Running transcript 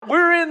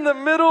We're in the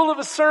middle of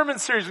a sermon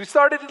series. We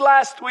started it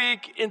last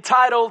week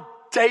entitled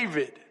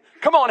David.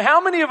 Come on, how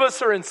many of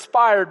us are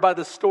inspired by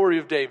the story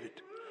of David?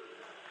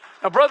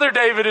 Now, Brother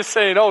David is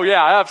saying, oh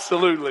yeah,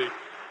 absolutely.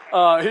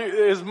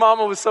 His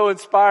mama was so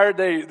inspired,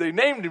 they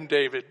named him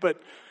David.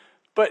 But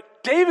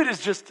David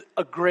is just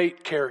a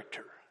great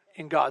character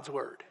in God's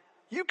Word.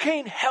 You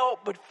can't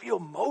help but feel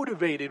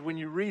motivated when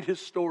you read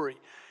his story.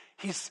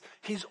 He's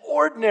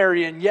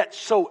ordinary and yet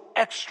so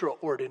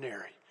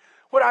extraordinary.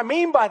 What I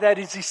mean by that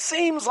is he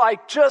seems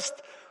like just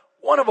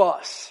one of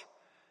us.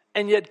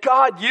 And yet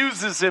God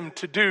uses him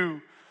to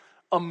do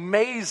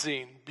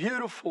amazing,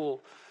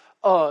 beautiful,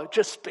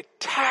 just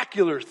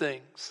spectacular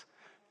things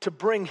to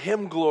bring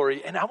him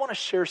glory. And I want to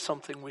share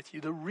something with you.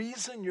 The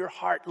reason your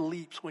heart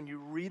leaps when you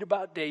read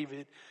about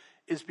David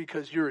is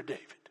because you're a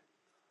David.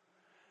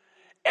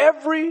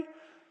 Every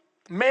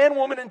man,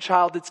 woman, and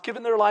child that's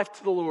given their life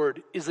to the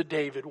Lord is a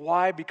David.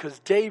 Why? Because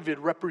David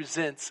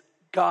represents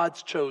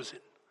God's chosen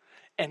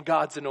and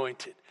God's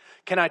anointed.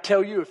 Can I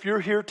tell you, if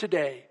you're here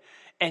today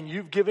and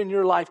you've given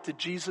your life to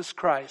Jesus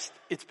Christ,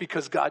 it's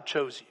because God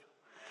chose you.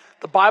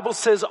 The Bible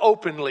says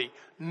openly,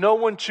 no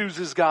one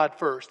chooses God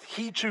first.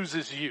 He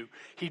chooses you.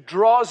 He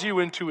draws you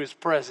into his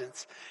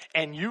presence,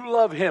 and you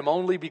love him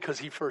only because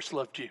he first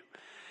loved you.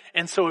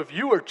 And so if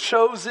you are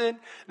chosen,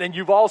 then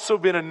you've also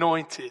been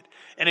anointed.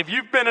 And if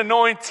you've been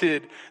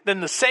anointed, then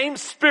the same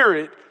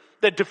Spirit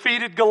that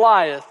defeated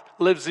Goliath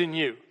lives in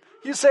you.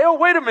 You say, oh,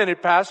 wait a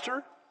minute,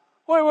 Pastor.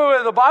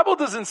 Wait, the Bible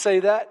doesn't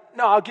say that.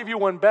 No, I'll give you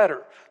one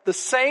better. The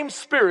same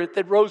Spirit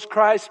that rose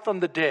Christ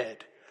from the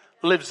dead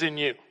lives in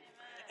you.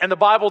 And the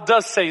Bible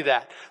does say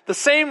that. The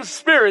same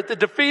Spirit that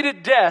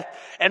defeated death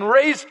and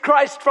raised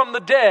Christ from the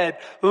dead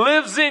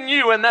lives in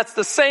you. And that's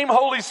the same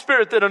Holy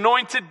Spirit that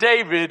anointed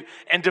David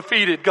and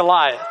defeated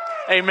Goliath.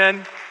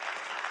 Amen.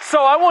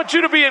 So I want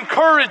you to be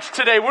encouraged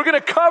today. We're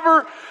going to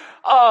cover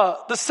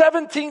the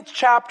 17th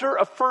chapter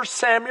of 1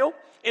 Samuel.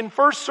 In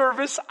first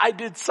service, I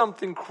did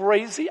something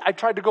crazy. I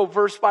tried to go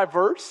verse by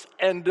verse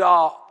and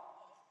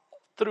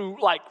through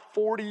like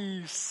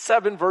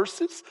 47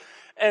 verses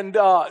and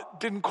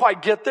didn't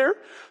quite get there.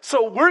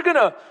 So we're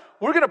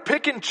gonna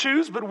pick and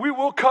choose, but we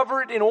will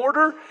cover it in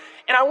order.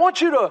 And I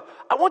want you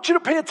to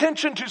pay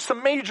attention to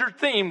some major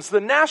themes.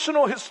 The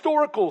national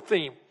historical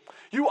theme.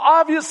 You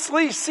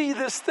obviously see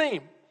this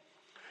theme.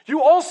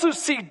 You also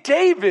see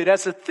David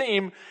as a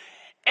theme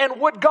and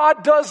what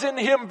God does in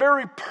him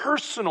very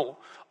personal.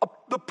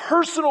 The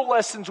personal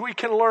lessons we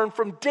can learn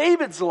from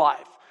David's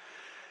life.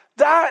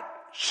 That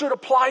should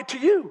apply to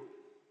you.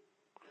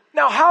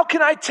 Now, how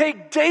can I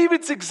take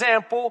David's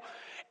example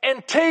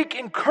and take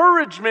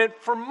encouragement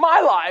from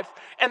my life,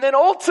 and then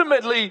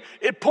ultimately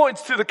it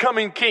points to the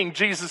coming King,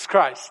 Jesus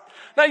Christ?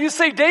 Now you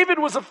say David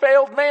was a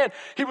failed man.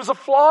 He was a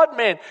flawed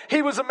man.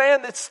 He was a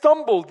man that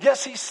stumbled.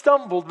 Yes, he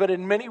stumbled, but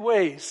in many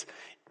ways,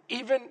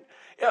 even,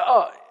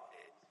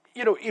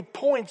 it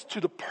points to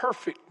the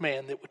perfect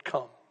man that would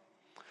come.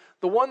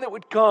 The one that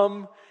would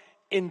come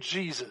in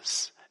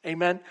Jesus.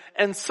 Amen.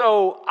 And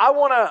so I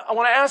want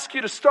to ask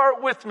you to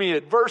start with me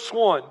at verse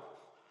 1.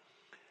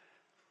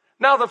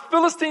 Now the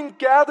Philistines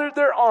gathered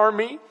their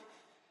army,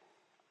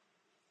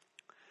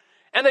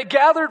 and they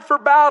gathered for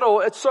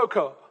battle at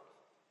Sokoh,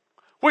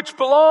 which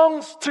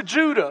belongs to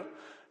Judah.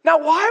 Now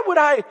why would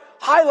I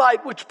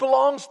highlight which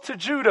belongs to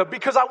Judah?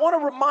 Because I want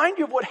to remind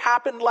you of what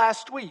happened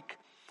last week.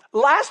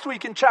 Last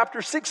week in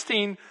chapter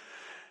 16,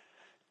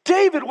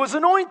 David was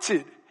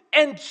anointed.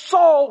 And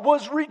Saul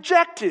was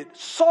rejected.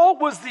 Saul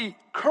was the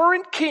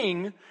current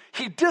king.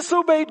 He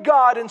disobeyed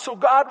God, and so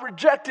God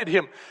rejected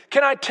him.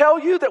 Can I tell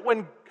you that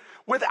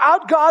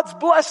without God's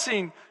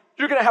blessing,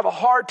 you're going to have a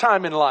hard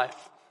time in life.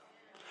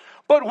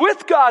 But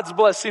with God's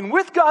blessing,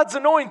 with God's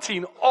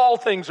anointing, all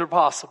things are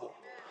possible.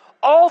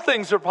 All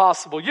things are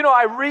possible. You know,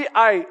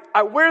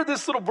 I wear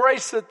this little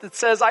bracelet that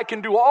says I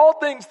can do all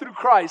things through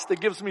Christ that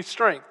gives me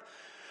strength.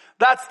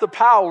 That's the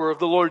power of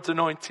the Lord's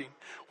anointing.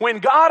 When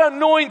God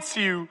anoints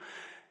you,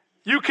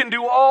 you can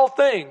do all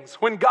things.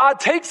 When God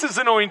takes his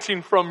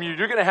anointing from you,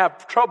 you're going to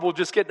have trouble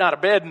just getting out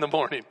of bed in the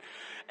morning.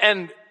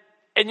 And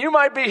you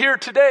might be here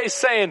today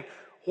saying,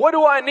 what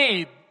do I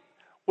need?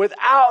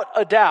 Without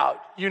a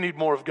doubt, you need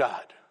more of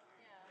God.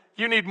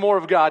 You need more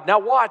of God. Now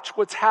watch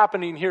what's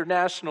happening here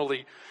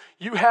nationally.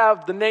 You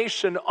have the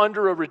nation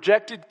under a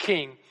rejected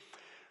king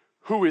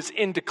who is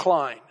in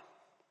decline.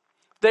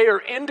 They are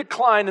in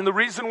decline, and the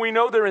reason we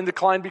know they're in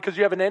decline because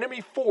you have an enemy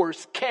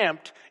force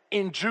camped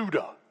in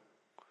Judah.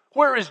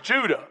 Where is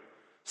Judah?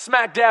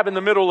 Smack dab in the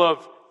middle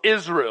of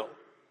Israel.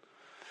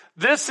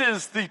 This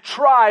is the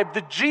tribe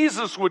that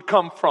Jesus would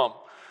come from.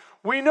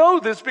 We know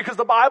this because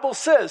the Bible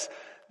says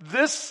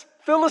this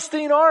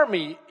Philistine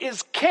army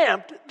is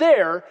camped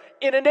there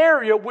in an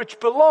area which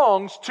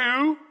belongs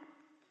to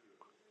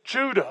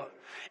Judah.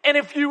 And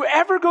if you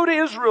ever go to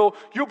Israel,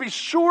 you'll be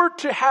sure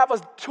to have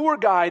a tour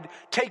guide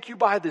take you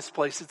by this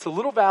place. It's a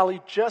little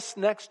valley just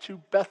next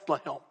to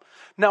Bethlehem.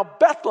 Now,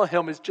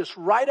 Bethlehem is just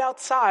right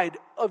outside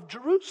of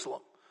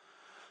Jerusalem.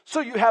 So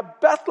you have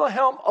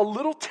Bethlehem, a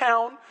little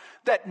town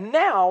that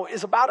now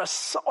is about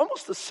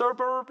almost a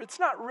suburb. It's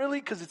not really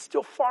because it's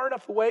still far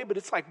enough away, but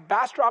it's like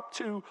Bastrop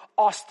to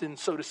Austin,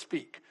 so to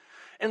speak.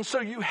 And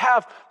so you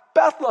have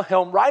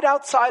Bethlehem right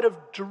outside of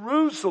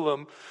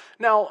Jerusalem.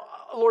 Now,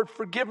 Lord,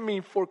 forgive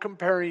me for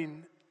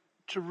comparing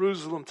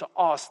Jerusalem to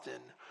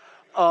Austin.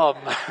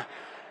 But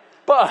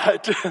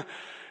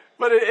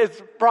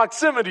it's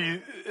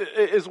proximity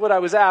is what I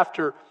was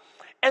after.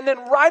 And then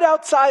right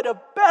outside of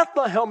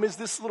Bethlehem is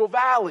this little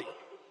valley.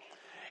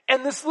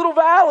 And this little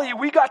valley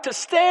we got to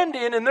stand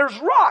in, and there's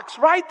rocks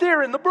right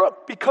there in the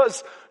brook,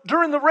 because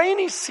during the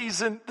rainy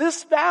season,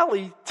 this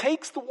valley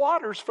takes the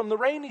waters from the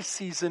rainy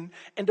season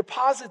and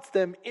deposits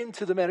them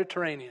into the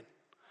Mediterranean.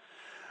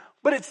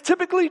 But it's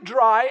typically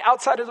dry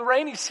outside of the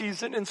rainy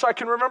season, and so I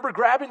can remember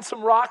grabbing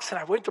some rocks, and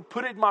I went to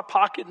put it in my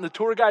pocket, and the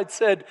tour guide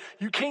said,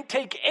 "You can't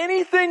take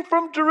anything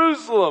from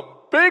Jerusalem,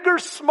 big or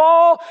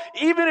small,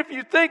 even if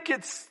you think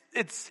it's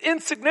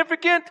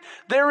insignificant.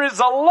 There is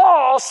a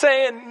law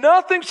saying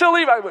nothing shall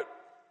leave." I went,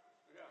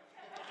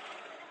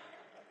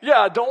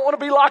 yeah, don't want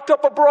to be locked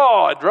up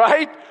abroad,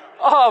 right?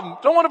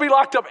 Don't want to be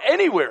locked up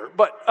anywhere,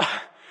 but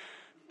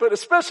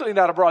especially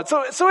not abroad.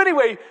 So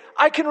anyway,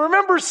 I can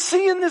remember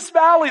seeing this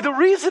valley. The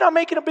reason I'm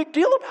making a big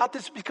deal about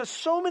this is because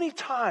so many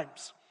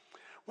times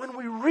when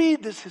we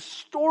read these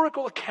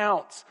historical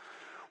accounts,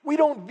 we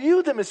don't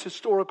view them as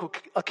historical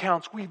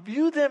accounts. We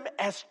view them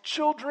as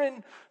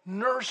children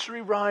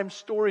nursery rhyme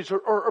stories,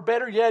 or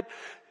better yet,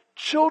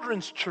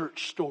 children's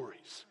church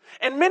stories.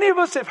 And many of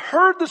us have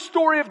heard the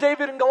story of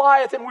David and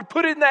Goliath, and we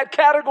put it in that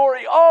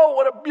category. Oh,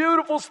 what a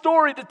beautiful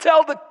story to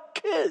tell the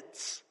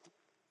kids.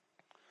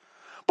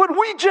 But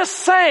we just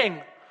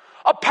sang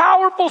a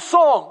powerful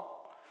song.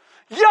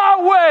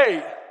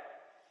 Yahweh,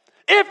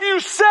 if you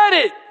said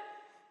it,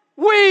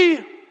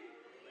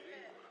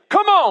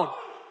 come on.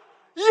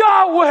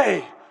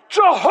 Yahweh,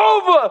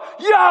 Jehovah,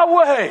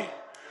 Yahweh,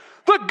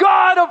 the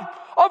God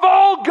of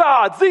all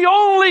gods, the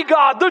only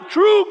God, the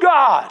true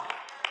God.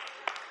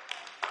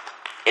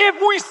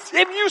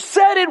 If you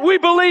said it, we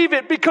believe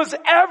it, because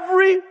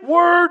every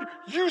word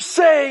you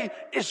say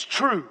is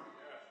true.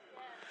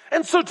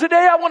 And so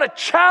today I want to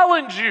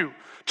challenge you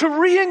to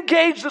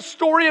re-engage the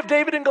story of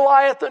David and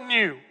Goliath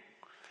anew,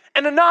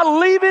 and to not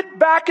leave it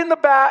back in the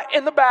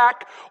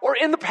back or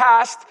in the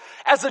past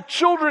as a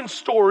children's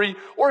story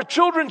or a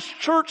children's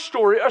church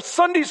story, a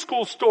Sunday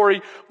school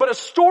story, but a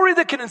story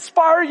that can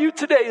inspire you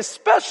today,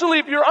 especially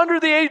if you're under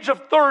the age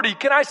of 30.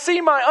 Can I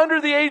see my under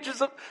the age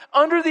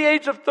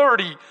of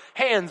 30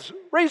 hands?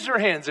 Raise your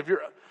hands if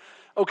you're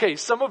okay.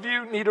 Some of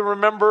you need to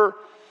remember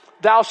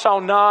thou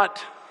shalt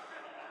not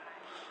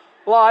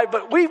lie,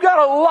 but we've got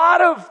a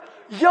lot of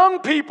young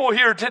people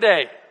here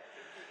today.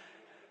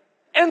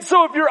 And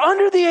so if you're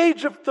under the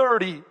age of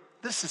 30,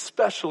 this is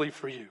especially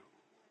for you.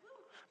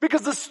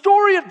 Because the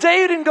story of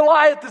David and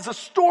Goliath is a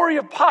story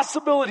of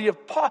possibility, of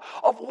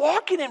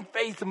walking in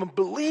faith and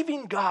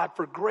believing God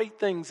for great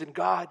things. And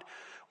God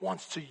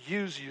wants to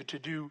use you to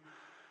do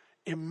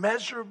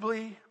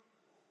immeasurably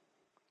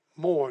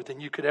more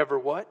than you could ever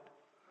what?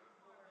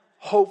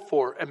 Hope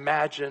for,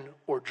 imagine,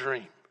 or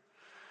dream.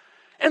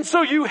 And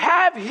so you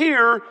have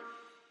here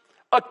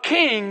a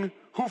king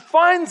who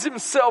finds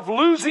himself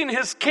losing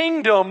his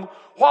kingdom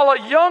while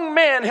a young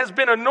man has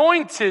been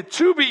anointed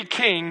to be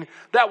king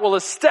that will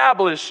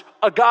establish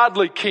a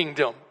godly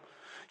kingdom.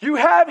 You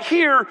have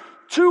here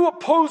two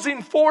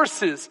opposing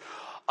forces,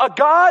 a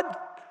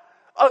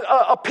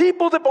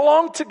people that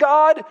belong to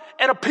God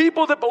and a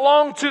people that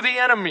belong to the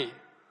enemy.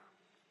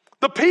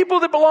 The people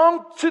that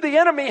belong to the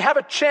enemy have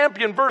a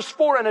champion, verse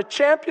 4, and a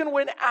champion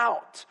went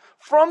out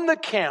from the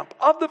camp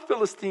of the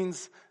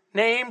Philistines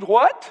named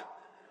what?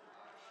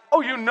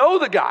 Oh, you know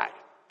the guy.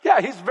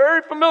 Yeah, he's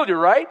very familiar,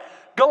 right?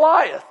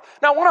 Goliath.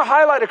 Now, I want to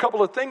highlight a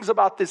couple of things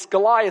about this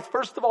Goliath.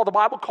 First of all, the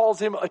Bible calls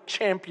him a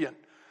champion.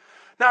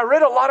 Now, I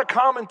read a lot of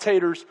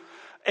commentators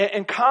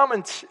and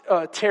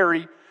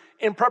commentary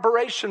in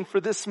preparation for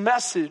this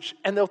message,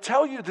 and they'll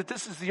tell you that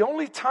this is the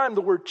only time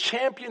the word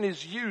champion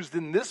is used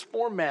in this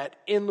format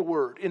in the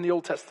Word, in the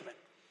Old Testament.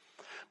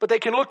 But they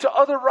can look to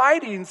other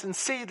writings and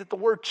see that the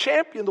word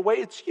champion, the way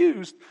it's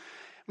used,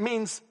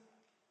 means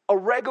a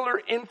regular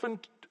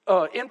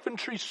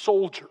infantry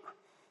soldier.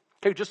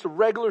 Okay, just a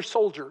regular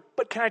soldier.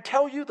 But can I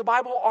tell you, the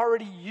Bible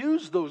already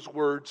used those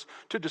words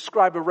to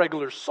describe a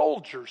regular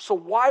soldier. So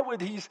why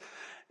would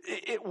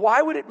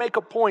it make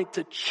a point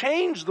to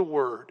change the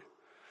word?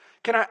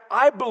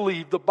 I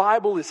believe the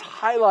Bible is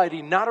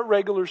highlighting not a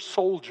regular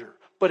soldier,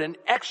 but an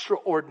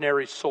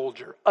extraordinary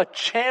soldier, a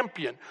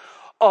champion,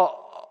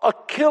 a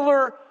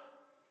killer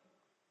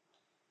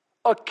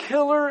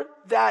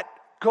that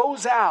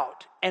goes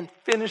out and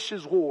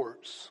finishes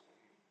wars.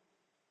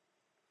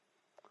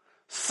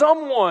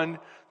 Someone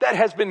that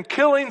has been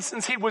killing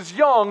since he was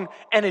young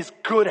and is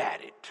good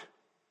at it.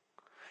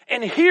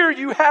 And here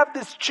you have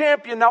this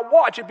champion. Now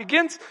watch,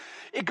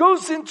 it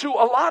goes into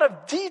a lot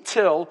of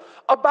detail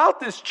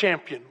about this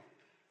champion.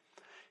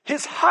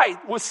 His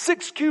height was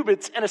 6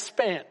 cubits and a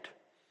span.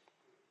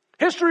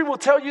 History will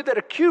tell you that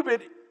a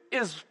cubit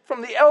is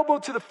from the elbow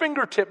to the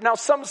fingertip. Now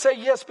some say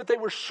yes, but they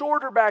were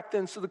shorter back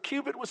then, so the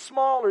cubit was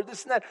smaller,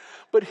 this and that.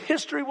 But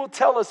history will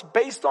tell us,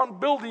 based on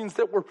buildings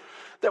that were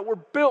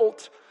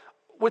built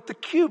with the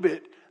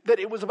cubit, that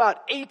it was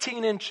about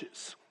 18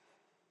 inches.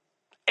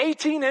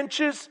 18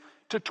 inches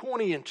to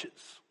 20 inches.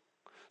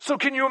 So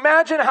can you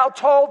imagine how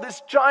tall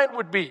this giant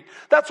would be?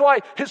 That's why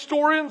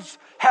historians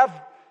have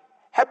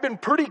been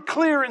pretty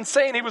clear in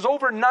saying he was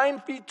over 9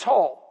 feet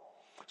tall.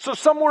 So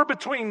somewhere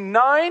between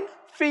 9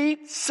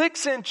 feet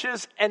 6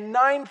 inches and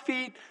 9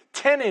 feet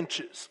 10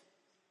 inches.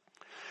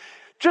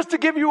 Just to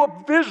give you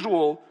a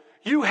visual,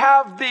 you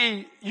have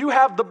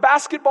the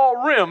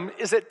basketball rim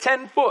is at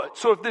 10 foot.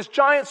 So if this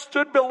giant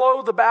stood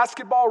below the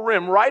basketball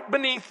rim, right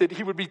beneath it,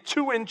 he would be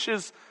 2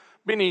 inches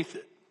beneath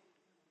it.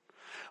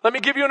 Let me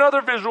give you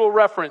another visual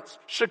reference.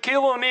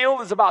 Shaquille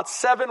O'Neal is about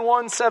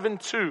 7'1",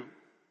 7'2".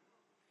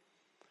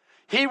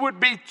 He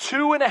would be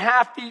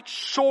 2.5 feet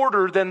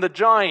shorter than the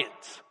giant.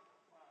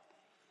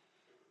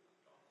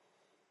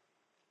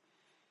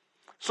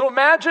 So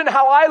imagine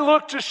how I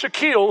look to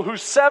Shaquille,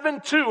 who's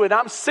 7'2", and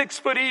I'm 6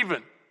 foot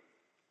even.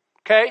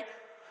 Okay?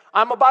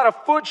 I'm about a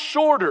foot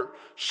shorter.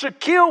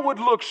 Shaquille would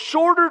look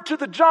shorter to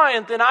the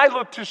giant than I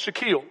look to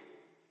Shaquille.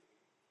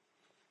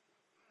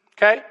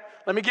 Okay?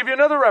 Let me give you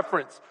another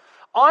reference.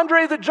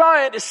 Andre the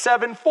Giant is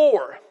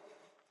 7'4",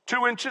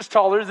 2 inches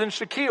taller than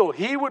Shaquille.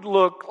 He would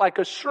look like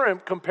a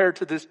shrimp compared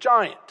to this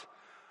giant.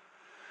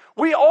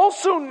 We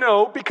also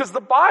know, because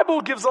the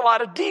Bible gives a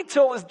lot of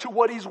detail as to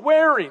what he's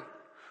wearing.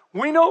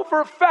 We know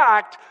for a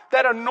fact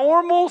that a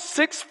normal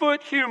 6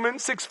 foot human,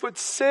 6'6",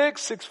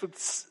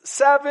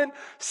 6'7",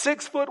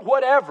 6 foot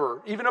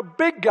whatever, even a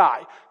big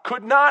guy,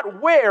 could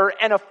not wear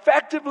and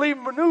effectively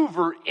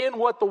maneuver in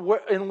what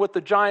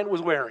the giant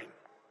was wearing.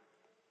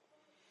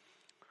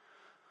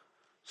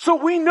 So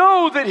we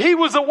know that he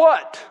was a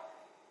what?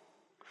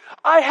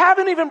 I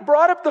haven't even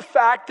brought up the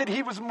fact that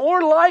he was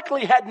more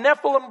likely had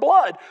Nephilim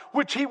blood,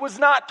 which he was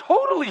not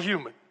totally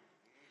human.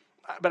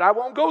 But I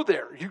won't go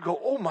there. You go,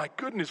 oh my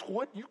goodness,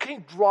 what? You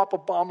can't drop a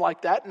bomb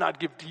like that and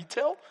not give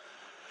detail.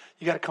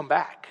 You got to come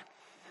back.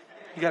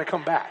 You got to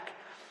come back.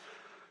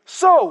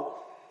 So,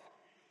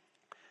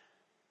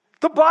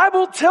 the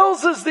Bible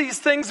tells us these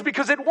things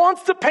because it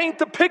wants to paint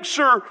the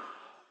picture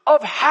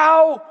of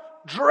how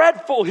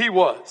dreadful he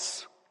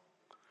was.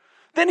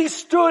 Then he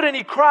stood and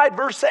he cried,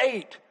 verse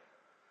 8,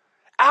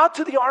 out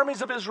to the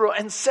armies of Israel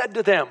and said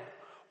to them,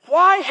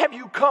 why have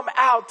you come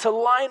out to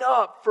line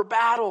up for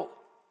battle?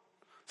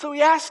 So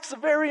he asks a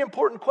very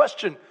important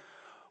question.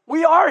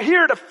 We are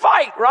here to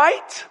fight,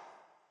 right?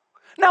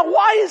 Now,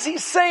 why is he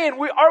saying,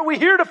 are we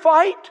here to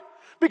fight?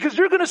 Because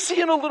you're going to see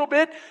in a little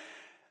bit,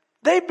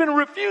 they've been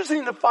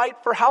refusing to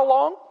fight for how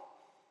long?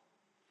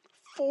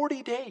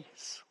 40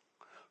 days.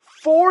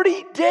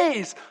 40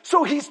 days.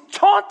 So he's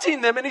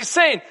taunting them and he's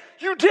saying,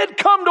 you did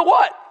come to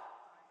what?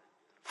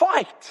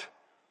 Fight.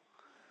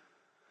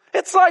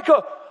 It's like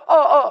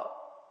a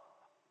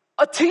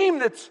team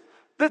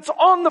that's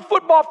on the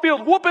football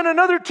field whooping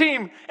another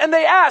team and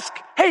they ask,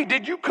 hey,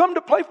 did you come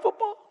to play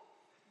football?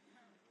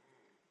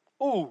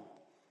 Ooh,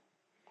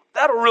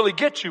 that'll really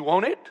get you,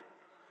 won't it?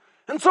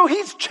 And so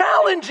he's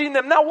challenging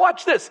them. Now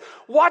watch this.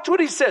 Watch what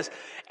he says.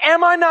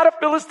 Am I not a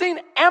Philistine?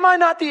 Am I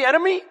not the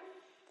enemy?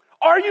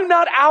 Are you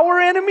not our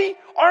enemy?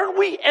 Aren't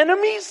we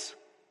enemies?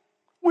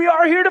 We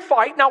are here to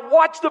fight. Now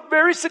watch the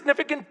very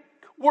significant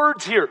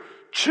words here.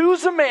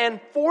 Choose a man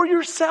for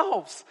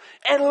yourselves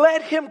and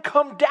let him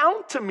come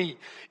down to me.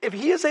 If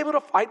he is able to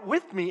fight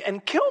with me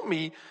and kill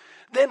me,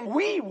 then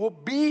we will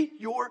be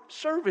your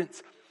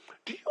servants.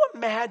 Do you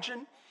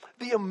imagine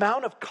the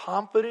amount of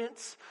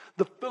confidence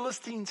the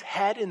Philistines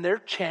had in their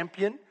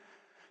champion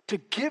to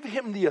give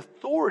him the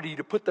authority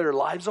to put their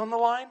lives on the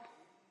line?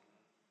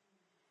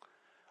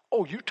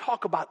 Oh, you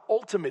talk about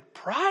ultimate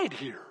pride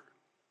here.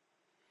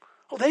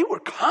 Oh, they were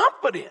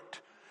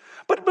confident.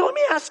 But let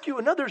me ask you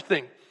another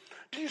thing.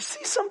 Do you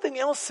see something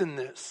else in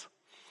this?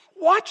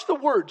 Watch the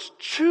words,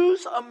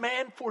 choose a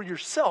man for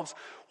yourselves.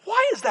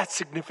 Why is that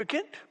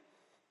significant?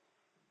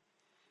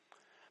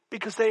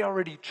 Because they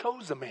already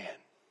chose a man.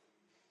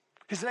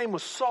 His name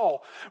was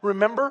Saul.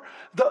 Remember,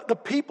 the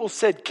people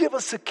said, give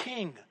us a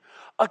king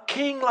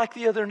like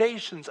the other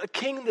nations, a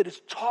king that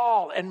is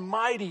tall and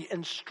mighty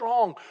and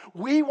strong.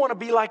 We want to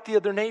be like the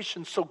other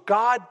nations. So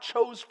God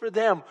chose for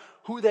them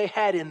who they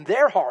had in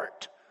their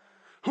heart.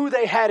 Who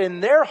they had in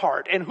their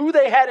heart. And who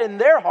they had in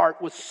their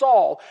heart was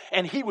Saul.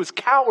 And he was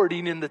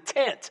cowering in the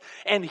tent.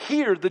 And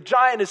here the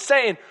giant is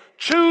saying,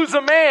 choose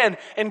a man.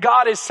 And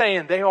God is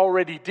saying, they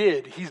already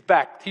did. He's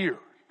back here,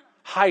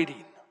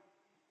 hiding.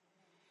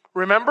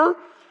 Remember?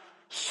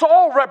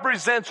 Saul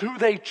represents who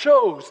they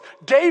chose.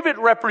 David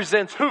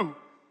represents who?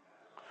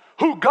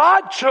 Who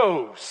God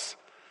chose.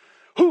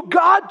 Who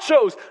God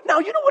chose. Now,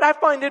 you know what I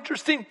find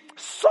interesting?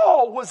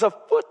 Saul was a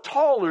foot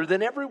taller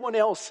than everyone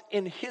else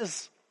in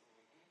his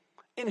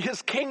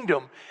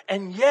kingdom,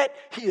 and yet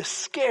he is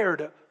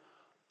scared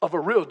of a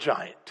real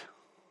giant.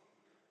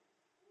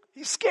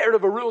 He's scared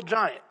of a real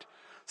giant.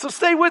 So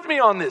stay with me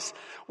on this.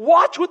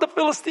 Watch what the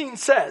Philistine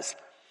says.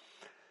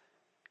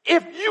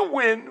 If you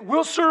win,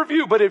 we'll serve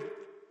you. But if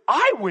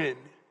I win,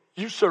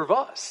 you serve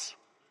us.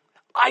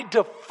 I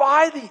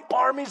defy the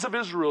armies of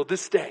Israel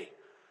this day.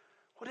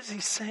 What is he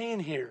saying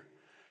here?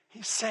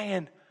 He's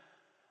saying,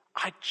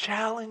 I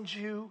challenge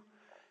you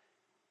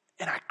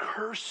and I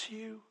curse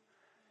you.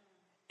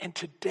 And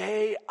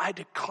today I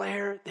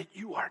declare that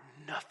you are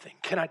nothing.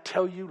 Can I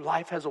tell you,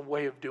 life has a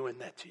way of doing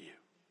that to you?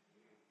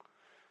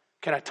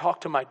 Can I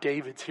talk to my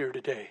Davids here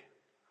today?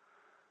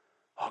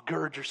 Oh,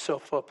 gird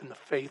yourself up in the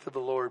faith of the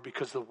Lord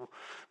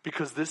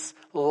because this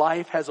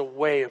life has a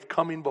way of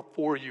coming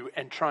before you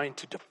and trying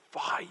to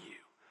defy you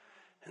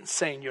and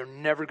saying you're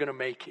never going to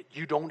make it.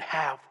 You don't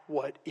have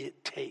what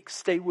it takes.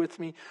 Stay with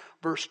me.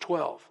 Verse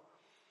 12.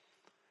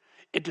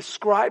 It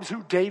describes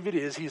who David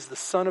is. He's the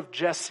son of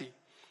Jesse.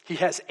 He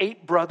has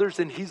 8 brothers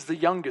and he's the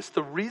youngest.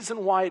 The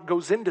reason why it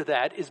goes into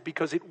that is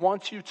because it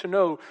wants you to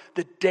know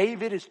that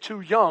David is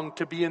too young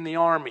to be in the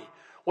army.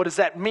 What does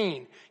that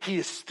mean? He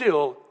is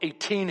still a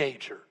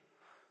teenager.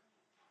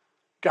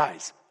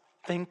 Guys,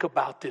 think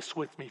about this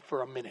with me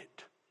for a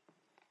minute.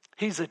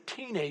 He's a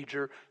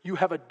teenager. You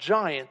have a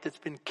giant that's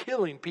been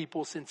killing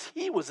people since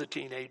he was a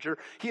teenager.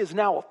 He is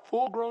now a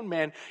full-grown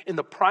man in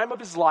the prime of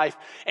his life,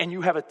 and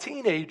you have a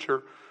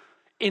teenager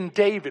in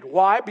David.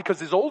 Why? Because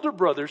his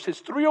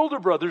 3 older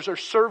brothers are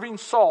serving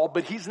Saul,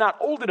 but he's not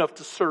old enough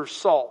to serve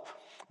Saul.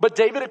 But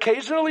David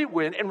occasionally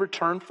went and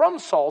returned from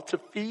Saul to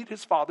feed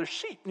his father's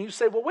sheep. And you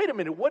say, well, wait a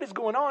minute, what is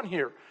going on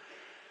here?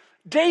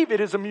 David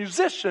is a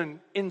musician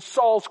in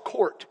Saul's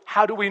court.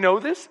 How do we know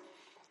this?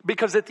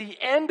 Because at the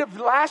end of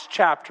the last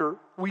chapter,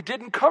 we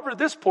didn't cover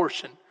this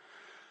portion.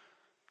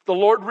 The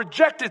Lord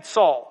rejected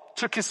Saul,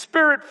 took his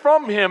spirit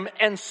from him,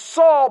 and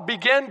Saul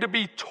began to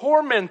be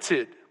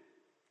tormented.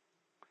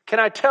 Can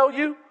I tell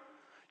you?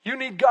 You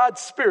need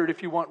God's spirit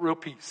if you want real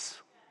peace.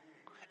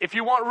 If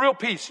you want real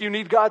peace, you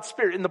need God's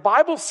spirit. And the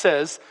Bible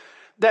says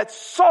that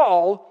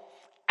Saul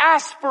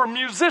asked for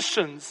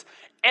musicians,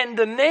 and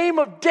the name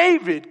of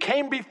David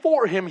came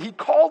before him. He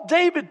called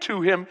David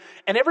to him,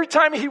 and every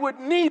time he would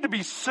need to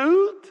be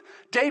soothed,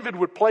 David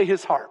would play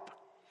his harp.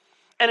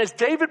 And as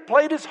David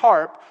played his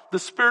harp, the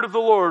Spirit of the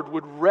Lord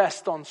would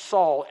rest on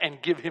Saul and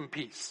give him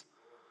peace.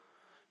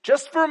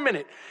 Just for a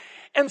minute.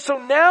 And so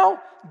now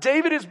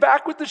David is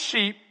back with the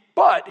sheep,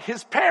 but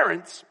his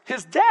parents,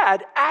 his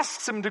dad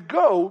asks him to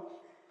go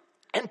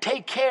and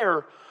take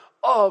care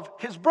of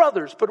his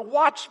brothers. But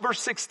watch verse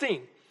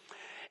 16.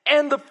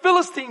 And the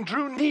Philistine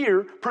drew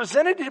near,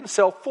 presented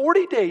himself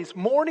 40 days,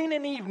 morning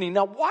and evening.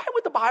 Now, why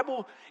would the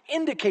Bible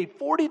indicate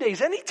 40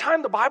 days?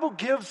 Anytime the Bible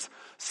gives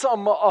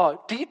some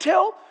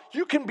detail,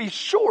 you can be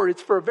sure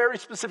it's for a very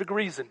specific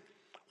reason.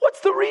 What's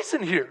the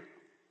reason here?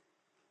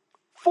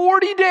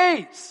 40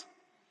 days.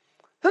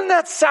 Doesn't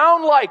that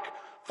sound like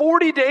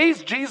 40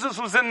 days Jesus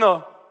was in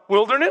the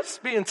wilderness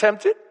being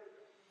tempted?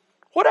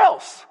 What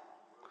else?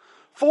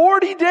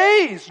 40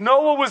 days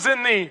Noah was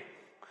in the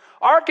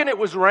ark and it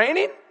was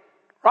raining,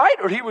 right?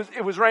 Or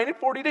it was raining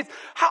 40 days.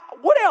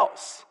 What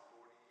else?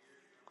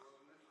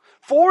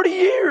 40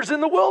 years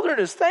in the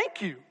wilderness.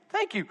 Thank you.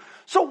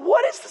 So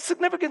what is the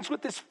significance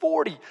with this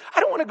 40? I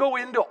don't want to go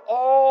into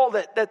all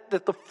that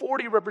the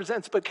 40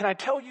 represents, but can I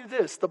tell you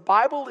this? The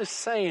Bible is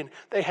saying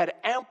they had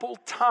ample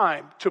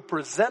time to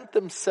present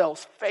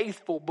themselves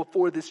faithful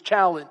before this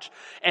challenge.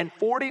 And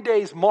 40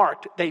 days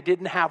marked they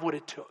didn't have what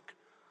it took.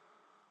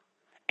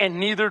 And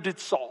neither did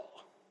Saul.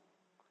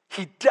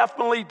 He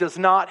definitely does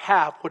not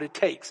have what it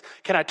takes.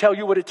 Can I tell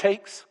you what it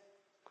takes?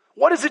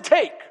 What does it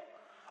take?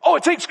 Oh,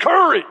 it takes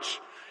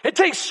courage. It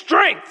takes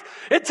strength.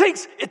 It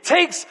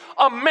takes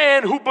a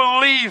man who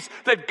believes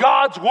that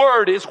God's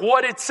word is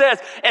what it says,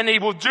 and he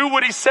will do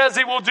what he says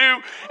he will do,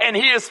 and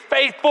he is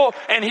faithful,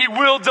 and he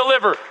will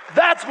deliver.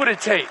 That's what it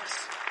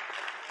takes.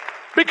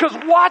 Because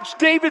watch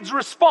David's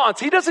response.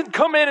 He doesn't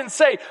come in and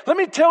say, let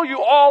me tell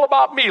you all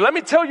about me. Let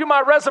me tell you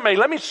my resume.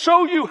 Let me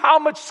show you how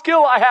much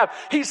skill I have.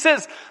 He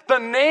says, the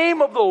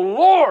name of the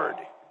Lord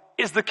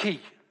is the key.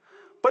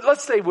 But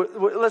let's stay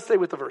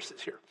with the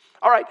verses here.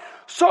 All right.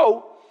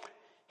 So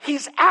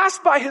he's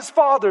asked by his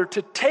father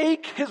to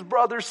take his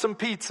brothers some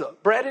pizza,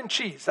 bread and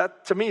cheese.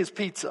 That to me is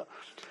pizza.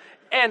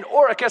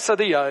 Or a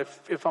quesadilla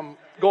if I'm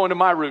going to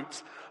my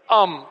roots.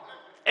 And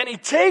he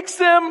takes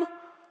them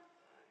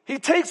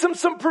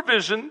some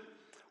provision.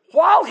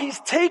 While he's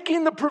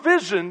taking the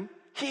provision,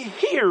 he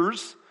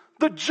hears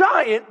the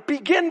giant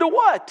begin to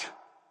what?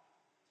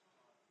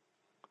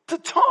 To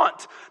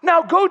taunt.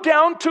 Now go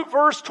down to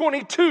verse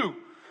 22.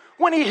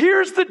 When he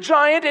hears the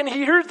giant and he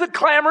hears the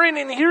clamoring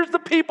and he hears the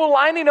people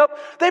lining up,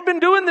 they've been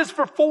doing this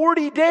for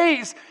 40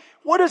 days.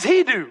 What does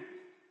he do?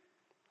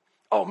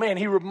 Oh man,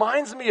 he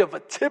reminds me of a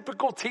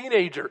typical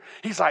teenager.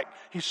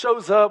 He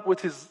shows up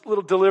with his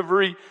little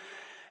delivery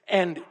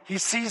and he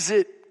sees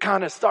it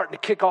kind of starting to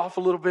kick off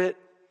a little bit.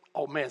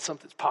 Oh man,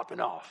 something's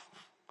popping off.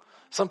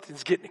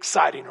 Something's getting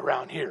exciting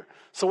around here.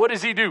 So what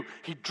does he do?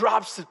 He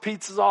drops his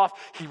pizzas off.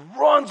 He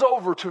runs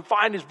over to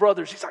find his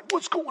brothers. He's like,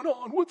 what's going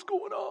on? What's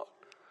going on?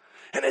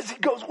 And as he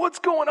goes, what's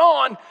going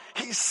on?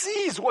 He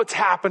sees what's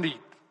happening.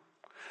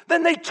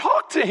 Then they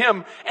talk to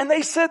him and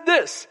they said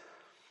this.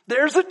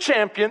 there's a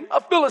champion,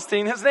 a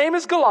Philistine. His name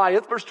is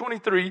Goliath, verse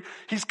 23.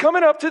 He's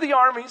coming up to the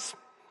armies.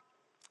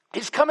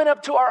 He's coming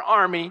up to our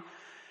army,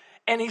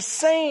 and he's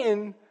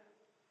saying,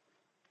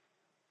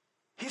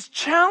 he's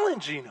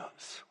challenging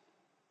us.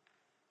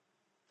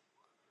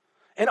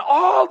 And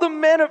all the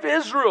men of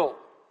Israel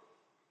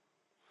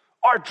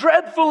are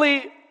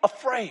dreadfully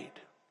afraid.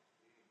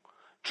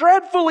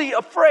 Dreadfully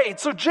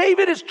afraid. So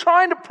David is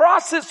trying to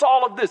process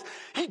all of this.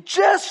 He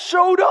just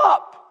showed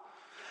up.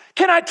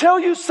 Can I tell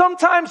you,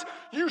 sometimes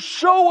you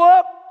show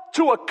up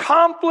to a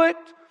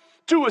conflict,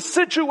 to a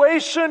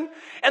situation,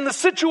 and the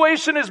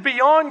situation is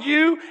beyond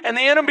you, and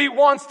the enemy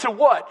wants to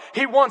what?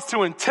 He wants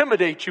to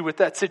intimidate you with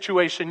that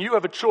situation. You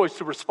have a choice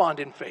to respond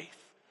in faith.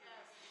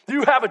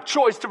 You have a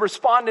choice to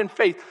respond in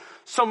faith.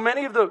 So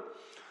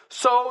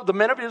the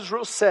men of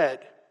Israel said,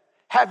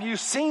 have you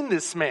seen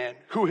this man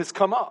who has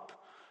come up?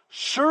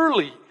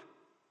 Surely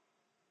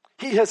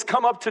he has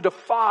come up to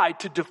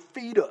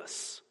defeat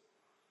us.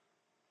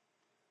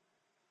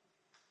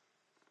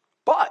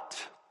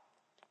 But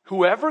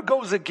whoever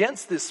goes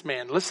against this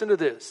man, listen to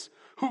this,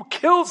 who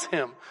kills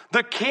him,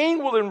 the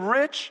king will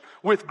enrich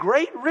with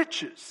great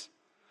riches,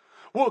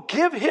 will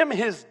give him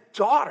his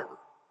daughter.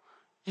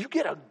 You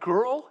get a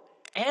girl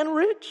and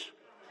rich?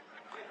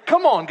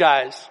 Come on,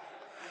 guys.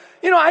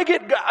 You know, I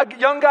get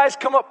young guys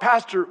come up,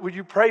 Pastor, would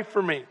you pray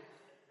for me?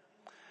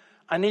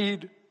 I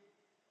need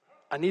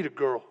a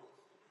girl.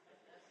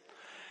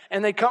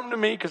 And they come to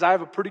me because I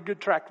have a pretty good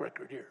track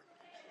record here.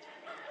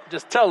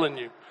 Just telling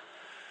you.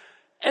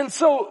 And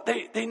so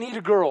they need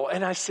a girl.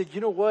 And I said,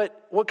 you know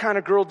what? What kind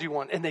of girl do you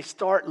want? And they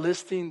start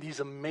listing these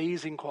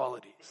amazing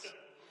qualities.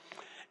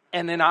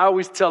 And then I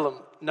always tell them,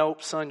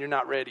 nope, son, you're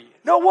not ready.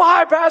 No,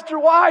 why, Pastor?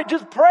 Why?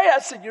 Just pray. I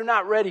said, you're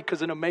not ready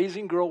because an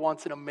amazing girl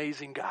wants an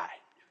amazing guy.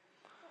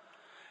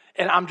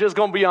 And I'm just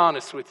going to be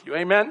honest with you.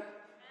 Amen?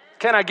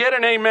 Can I get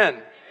an amen?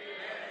 Amen.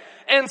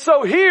 And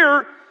so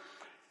here,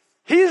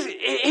 his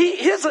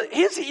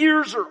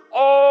ears are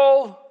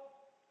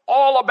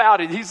all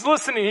about it. He's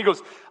listening. He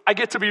goes, I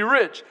get to be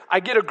rich. I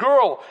get a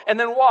girl. And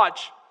then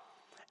watch.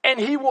 And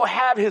he will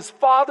have his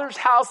father's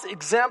house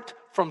exempt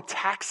from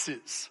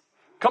taxes.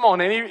 Come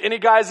on, any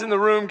guys in the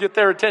room, get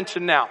their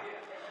attention now.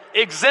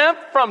 Exempt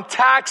from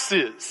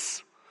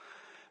taxes.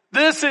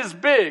 This is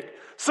big.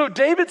 So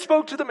David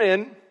spoke to the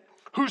men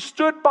who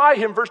stood by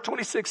him, verse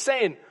 26,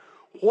 saying,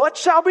 what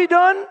shall be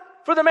done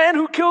for the man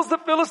who kills the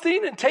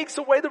Philistine and takes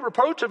away the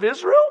reproach of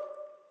Israel?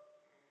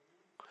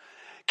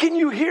 Can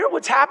you hear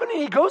what's happening?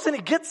 He goes and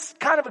he gets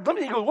kind of a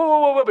glimpse. He goes,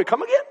 whoa,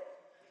 come again?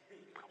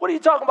 What are you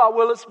talking about,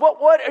 Willis?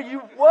 What?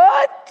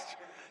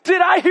 Did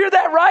I hear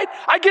that right?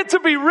 I get to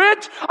be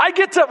rich. I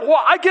get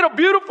a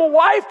beautiful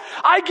wife.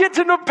 I get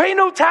to pay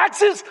no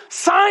taxes.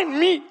 Sign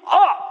me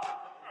up.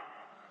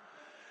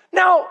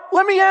 Now,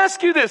 let me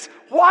ask you this.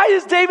 Why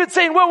is David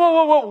saying,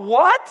 whoa,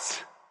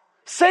 what?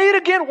 Say it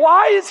again.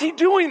 Why is he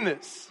doing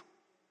this?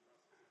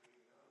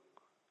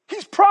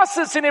 He's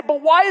processing it,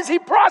 but why is he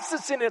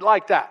processing it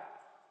like that?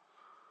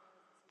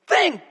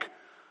 Think.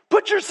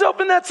 Put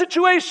yourself in that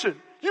situation.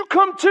 You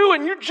come to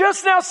and you're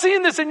just now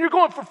seeing this and you're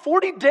going for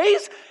 40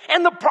 days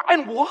and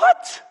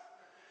what?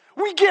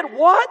 We get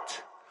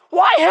what?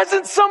 Why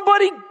hasn't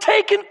somebody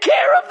taken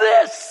care of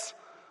this?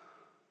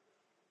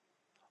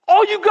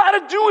 All you got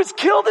to do is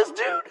kill this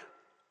dude.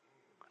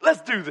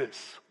 Let's do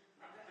this.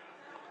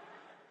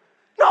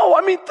 No,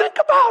 I mean, think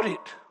about it.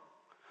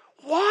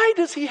 Why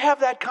does he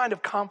have that kind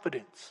of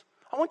confidence?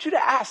 I want you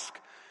to ask.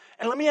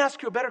 And let me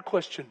ask you a better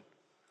question.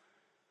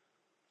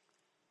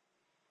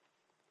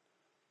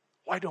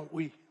 Why don't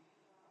we?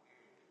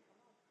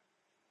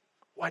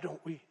 Why don't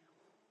we?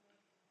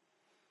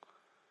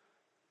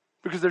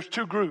 Because there's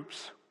two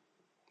groups.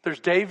 There's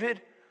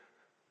David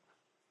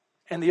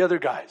and the other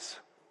guys.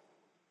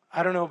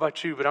 I don't know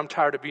about you, but I'm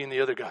tired of being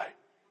the other guy.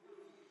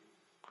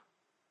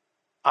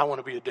 I want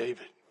to be a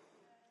David.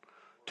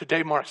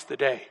 Today marks the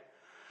day.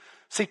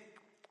 See,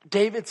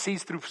 David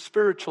sees through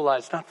spiritual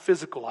eyes, not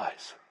physical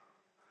eyes.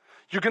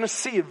 You're going to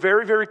see it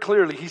very, very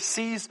clearly. He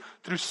sees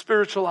through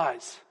spiritual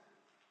eyes.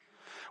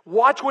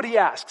 Watch what he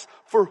asks.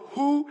 For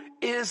who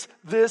is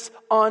this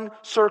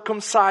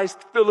uncircumcised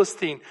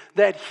Philistine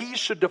that he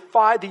should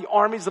defy the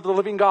armies of the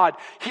living God?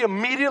 He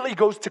immediately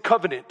goes to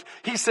covenant.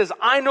 He says,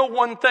 I know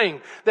one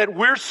thing, that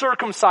we're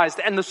circumcised,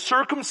 and the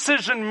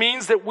circumcision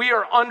means that we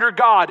are under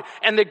God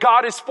and that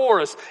God is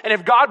for us. And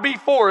if God be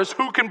for us,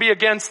 who can be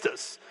against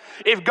us?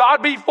 If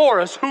God be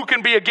for us, who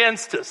can be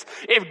against us?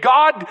 If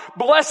God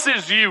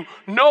blesses you,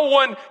 no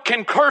one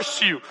can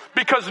curse you,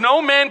 because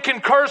no man can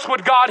curse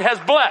what God has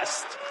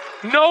blessed.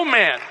 No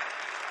man.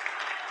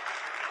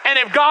 And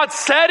if God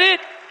said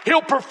it,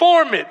 He'll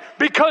perform it,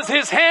 because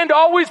His hand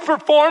always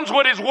performs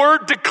what His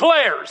word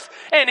declares.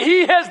 And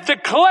He has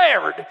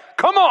declared,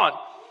 come on,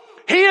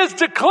 He has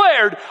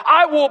declared,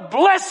 I will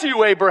bless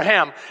you,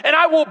 Abraham, and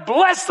I will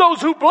bless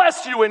those who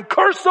bless you and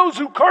curse those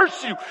who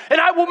curse you. And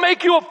I will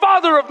make you a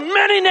father of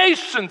many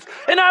nations,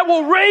 and I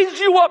will raise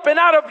you up, and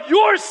out of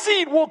your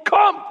seed will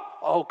come.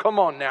 Oh, come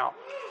on now.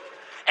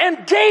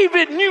 And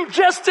David knew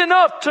just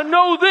enough to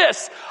know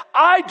this.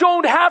 I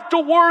don't have to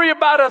worry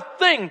about a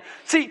thing.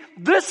 See,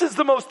 this is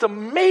the most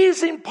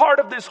amazing part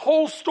of this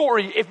whole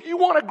story. If you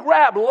want to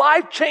grab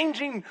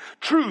life-changing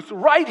truth,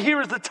 right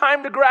here is the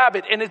time to grab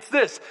it. And it's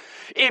this.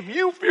 If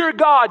you fear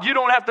God, you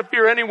don't have to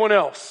fear anyone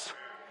else.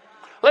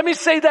 Let me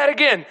say that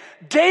again.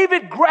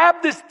 David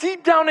grabbed this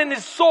deep down in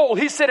his soul.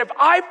 He said, if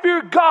I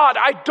fear God,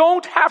 I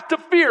don't have to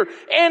fear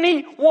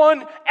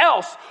anyone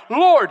else.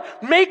 Lord,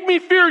 make me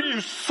fear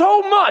you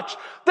so much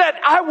that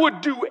I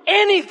would do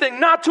anything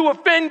not to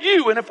offend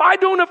you. And if I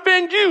don't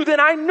offend you, then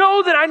I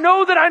know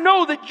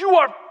that you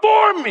are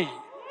for me.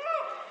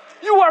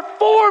 You are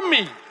for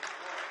me.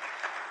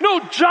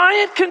 No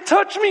giant can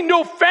touch me.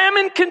 No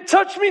famine can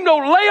touch me. No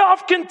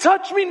layoff can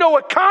touch me. No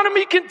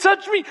economy can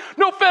touch me.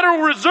 No Federal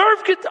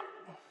Reserve can touch me.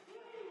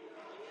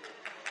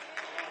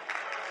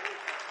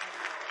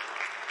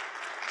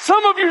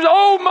 Some of you,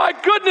 oh my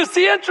goodness,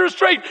 the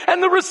interest rate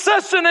and the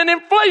recession and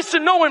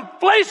inflation. No,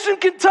 inflation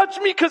can touch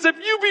me because if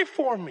you be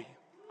for me.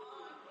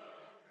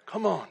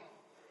 Come on.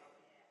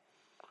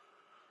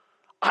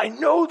 I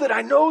know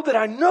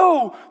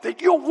that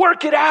you'll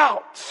work it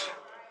out.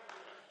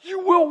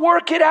 You will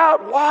work it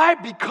out. Why?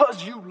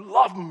 Because you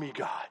love me,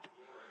 God.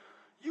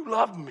 You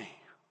love me.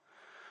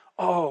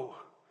 Oh,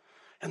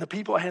 and the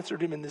people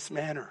answered him in this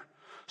manner.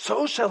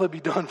 So shall it be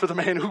done for the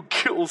man who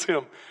kills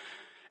him.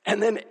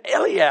 And then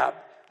Eliab,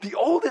 the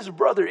oldest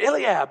brother,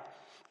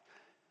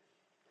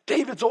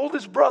 David's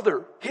oldest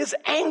brother, his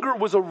anger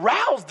was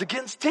aroused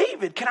against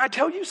David. Can I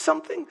tell you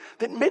something?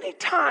 That many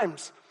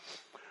times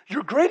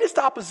your greatest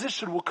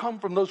opposition will come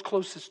from those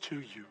closest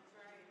to you.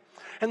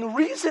 And the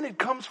reason it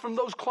comes from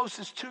those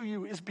closest to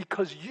you is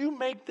because you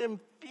make them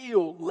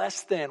feel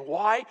less than.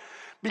 Why?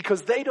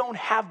 Because they don't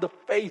have the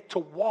faith to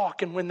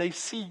walk. And when they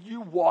see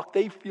you walk,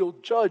 they feel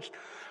judged.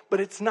 But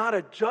it's not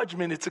a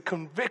judgment, it's a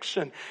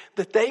conviction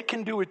that they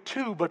can do it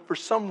too, but for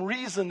some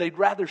reason they'd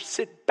rather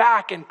sit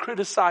back and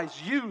criticize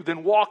you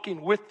than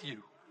walking with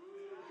you.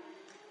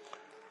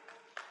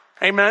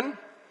 Amen?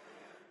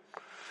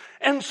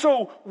 And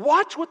so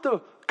watch what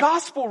the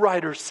gospel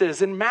writer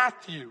says in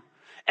Matthew.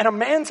 And a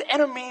man's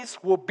enemies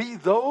will be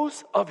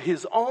those of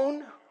his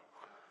own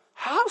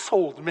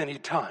household many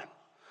times.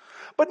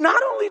 But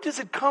not only does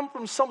it come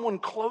from someone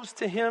close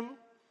to him,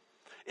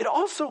 it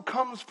also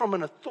comes from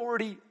an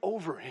authority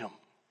over him.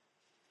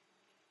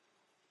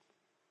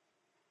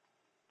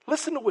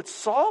 Listen to what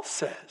Saul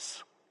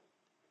says.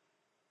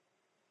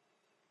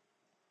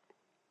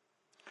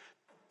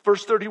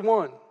 Verse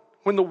 31,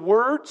 when the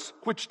words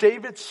which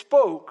David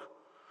spoke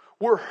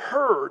were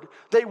heard,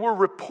 they were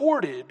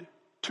reported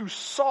to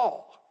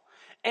Saul,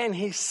 and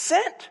he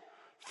sent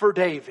for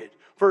David.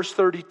 Verse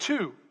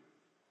 32,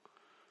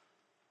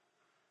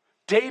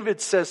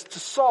 David says to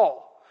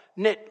Saul,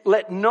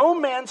 let no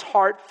man's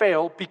heart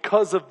fail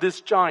because of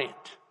this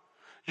giant.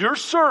 Your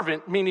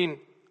servant, meaning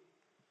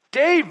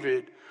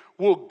David,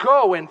 will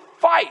go and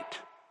fight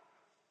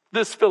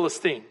this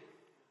Philistine.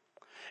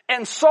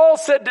 And Saul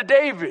said to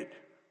David,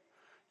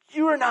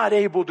 you are not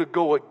able to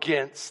go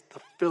against the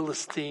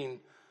Philistine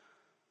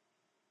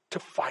to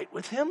fight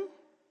with him.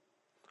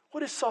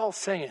 What is Saul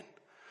saying?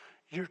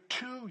 You're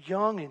too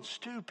young and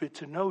stupid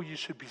to know you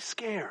should be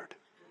scared.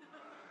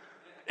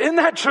 Isn't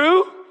that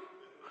true?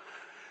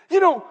 You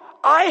know,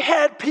 I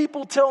had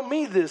people tell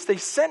me this. They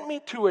sent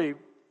me to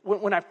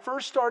when I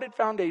first started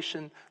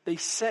Foundation, they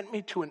sent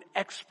me to an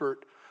expert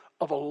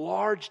of a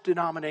large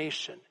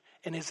denomination.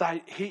 And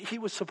he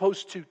was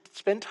supposed to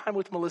spend time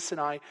with Melissa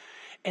and I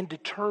and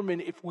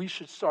determine if we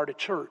should start a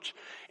church.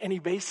 And he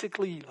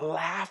basically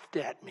laughed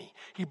at me.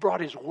 He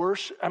brought his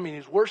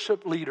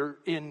worship leader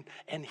in,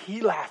 and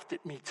he laughed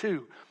at me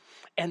too.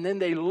 And then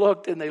they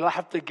looked and they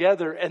laughed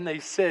together and they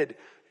said,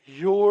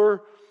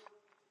 you're,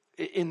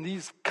 in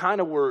these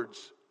kind of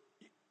words,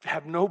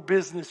 have no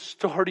business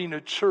starting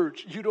a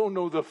church. You don't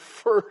know the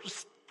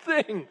first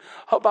thing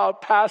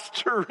about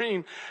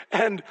pastoring.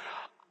 And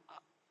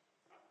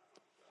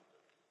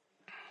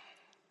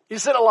he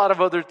said a lot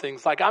of other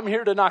things, like, I'm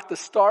here to knock the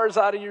stars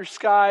out of your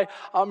sky.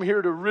 I'm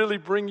here to really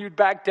bring you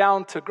back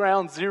down to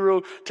ground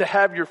zero, to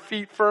have your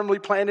feet firmly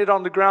planted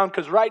on the ground,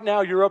 because right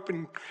now you're up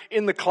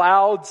in the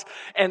clouds.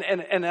 And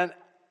an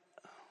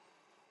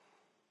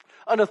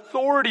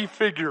authority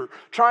figure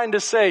trying to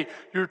say,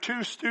 you're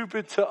too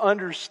stupid to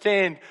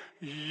understand.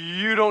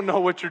 You don't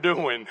know what you're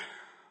doing.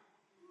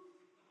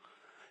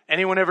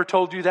 Anyone ever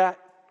told you that?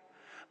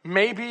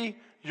 Maybe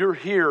you're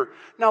here.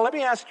 Now let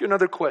me ask you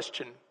another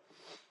question.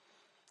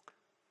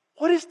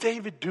 What is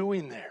David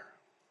doing there?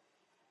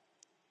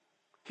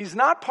 He's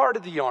not part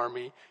of the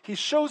army. He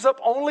shows up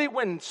only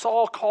when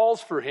Saul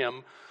calls for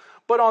him.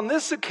 But on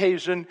this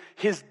occasion,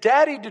 his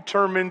daddy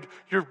determined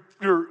your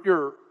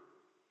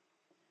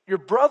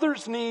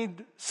brothers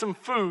need some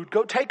food.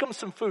 Go take them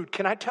some food.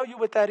 Can I tell you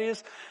what that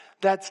is?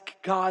 That's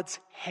God's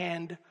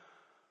hand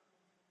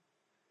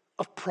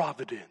of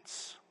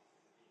providence.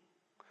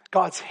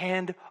 God's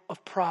hand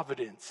of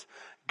providence.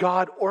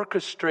 God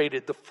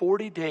orchestrated the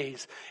 40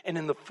 days, and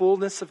in the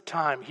fullness of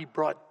time, he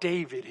brought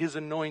David, his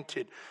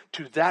anointed,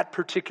 to that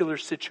particular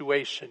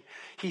situation.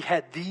 He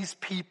had these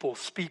people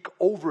speak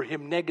over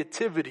him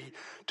negativity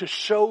to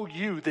show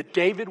you that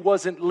David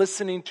wasn't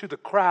listening to the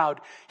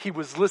crowd, he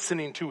was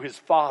listening to his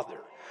father.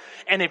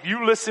 And if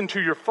you listen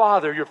to your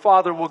father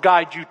will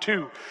guide you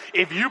too.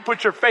 If you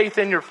put your faith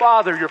in your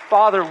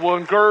father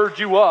will gird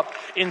you up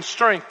in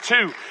strength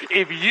too.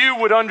 If you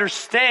would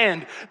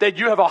understand that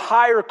you have a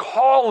higher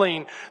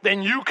calling,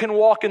 then you can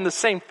walk in the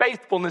same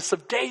faithfulness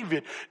of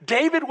David.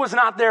 David was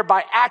not there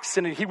by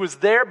accident. He was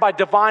there by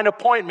divine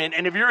appointment.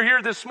 And if you're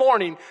here this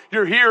morning,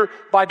 you're here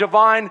by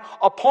divine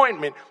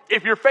appointment.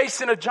 If you're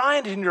facing a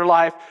giant in your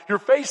life, you're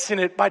facing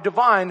it by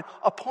divine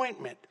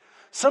appointment.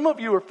 Some of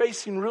you are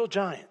facing real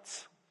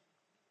giants.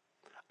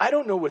 I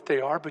don't know what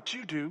they are, but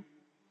you do.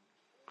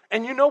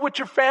 And you know what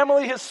your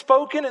family has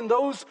spoken and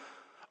those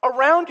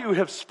around you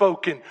have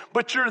spoken.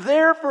 But you're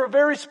there for a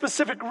very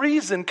specific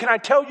reason. Can I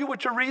tell you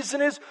what your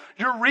reason is?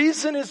 Your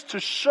reason is to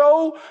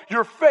show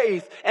your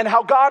faith and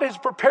how God has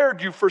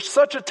prepared you for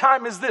such a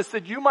time as this,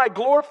 that you might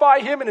glorify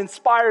Him and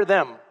inspire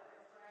them.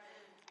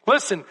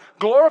 Listen,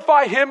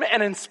 glorify Him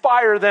and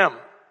inspire them.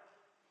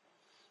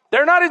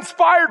 They're not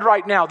inspired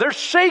right now. They're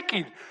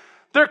shaking.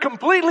 They're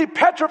completely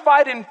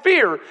petrified in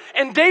fear.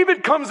 And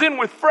David comes in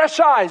with fresh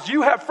eyes.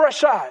 You have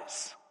fresh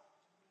eyes.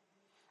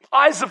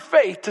 Eyes of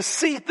faith to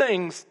see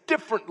things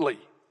differently.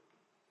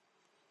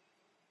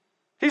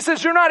 He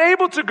says, you're not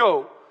able to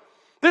go.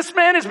 This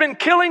man has been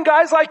killing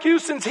guys like you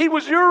since he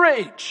was your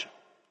age.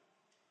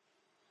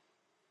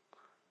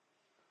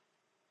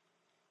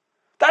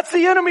 That's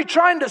the enemy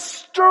trying to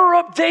stir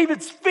up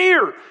David's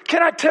fear.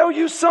 Can I tell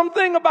you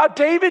something about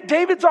David?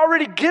 David's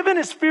already given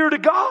his fear to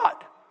God.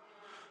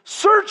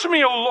 Search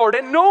me, O Lord,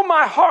 and know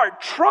my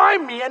heart. Try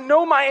me and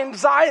know my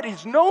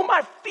anxieties. Know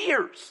my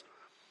fears.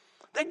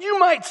 That you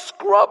might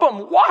scrub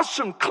them, wash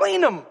them,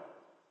 clean them.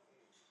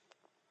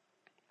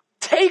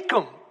 Take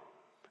them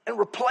and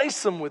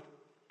replace them with.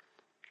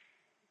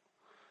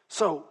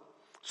 So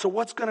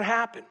what's going to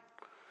happen?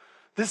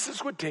 This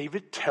is what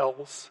David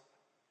tells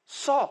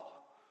Saul.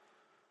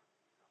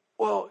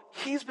 Well,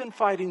 he's been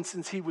fighting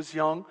since he was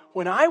young.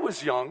 When I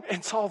was young,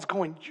 and Saul's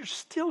going, you're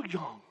still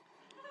young.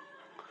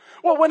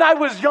 Well, when I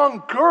was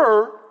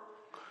younger,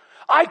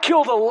 I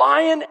killed a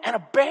lion and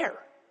a bear.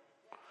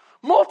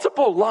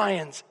 Multiple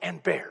lions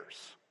and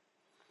bears.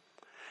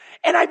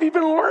 And I've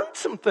even learned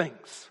some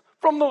things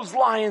from those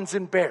lions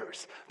and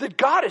bears. That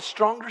God is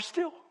stronger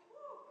still.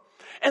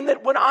 And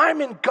that when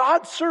I'm in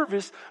God's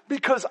service,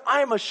 because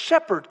I'm a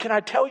shepherd, can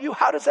I tell you,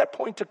 how does that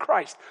point to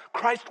Christ?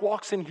 Christ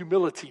walks in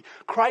humility.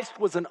 Christ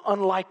was an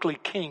unlikely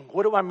king.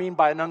 What do I mean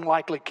by an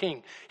unlikely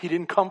king? He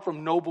didn't come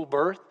from noble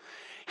birth.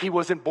 He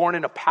wasn't born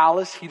in a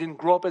palace. He didn't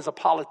grow up as a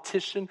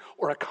politician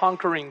or a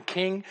conquering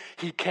king.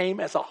 He came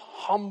as a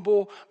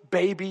humble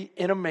baby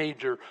in a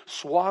manger,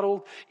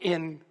 swaddled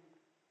in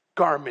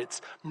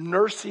garments,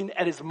 nursing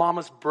at his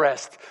mama's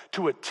breast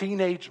to a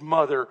teenage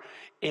mother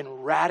in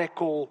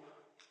radical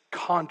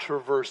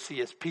controversy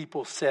as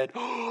people said,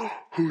 oh,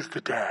 who's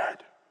the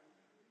dad?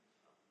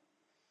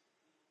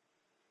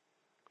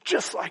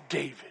 Just like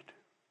David.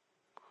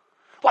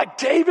 Like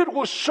David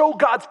will show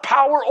God's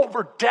power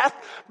over death,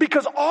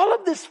 because all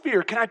of this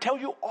fear, can I tell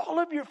you, all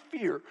of your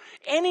fear,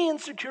 any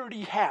insecurity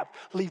you have,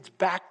 leads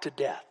back to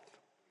death.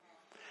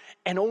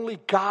 And only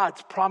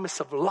God's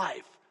promise of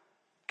life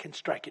can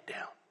strike it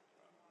down.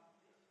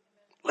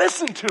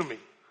 Listen to me.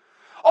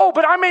 Oh,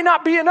 but I may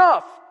not be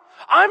enough.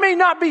 I may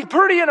not be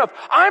pretty enough.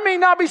 I may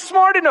not be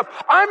smart enough.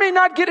 I may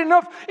not get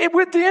enough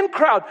with the in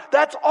crowd.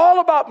 That's all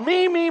about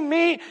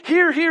me,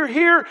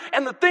 here,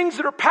 and the things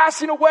that are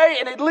passing away,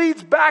 and it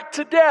leads back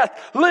to death.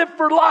 Live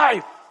for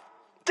life.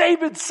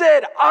 David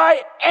said,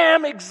 I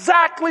am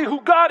exactly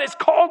who God has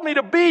called me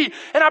to be,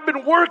 and I've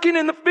been working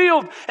in the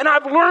field, and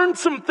I've learned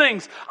some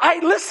things.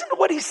 Listen to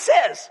what he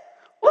says.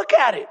 Look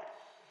at it.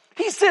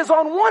 He says,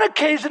 on one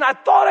occasion, I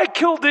thought I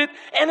killed it,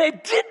 and I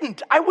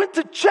didn't. I went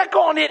to check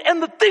on it,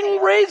 and the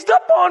thing raised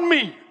up on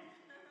me.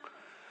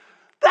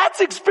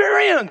 That's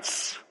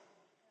experience.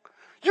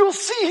 You'll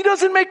see he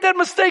doesn't make that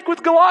mistake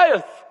with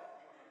Goliath.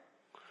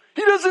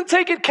 He doesn't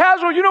take it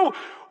casual. You know,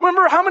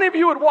 remember how many of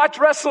you would watch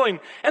wrestling,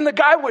 and the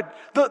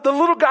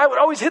little guy would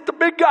always hit the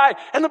big guy,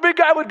 and the big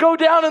guy would go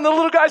down, and the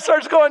little guy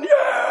starts going,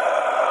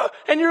 yeah!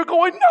 And you're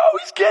going, no,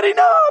 he's getting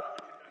up.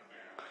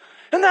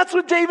 And that's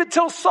what David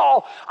tells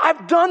Saul.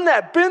 I've done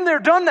that, been there,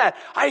 done that.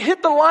 I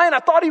hit the lion. I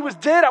thought he was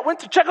dead. I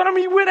went to check on him.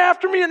 He went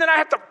after me, and then I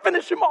had to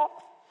finish him off.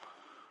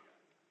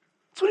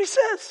 That's what he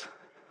says.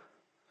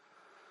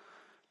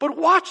 But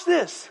watch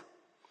this.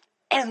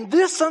 And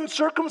this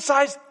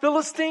uncircumcised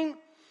Philistine,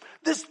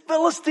 this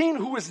Philistine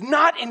who is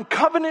not in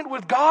covenant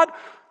with God,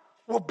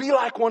 will be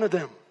like one of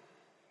them.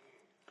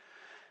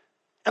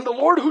 And the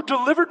Lord who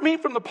delivered me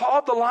from the paw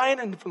of the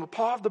lion and from the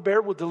paw of the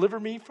bear will deliver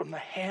me from the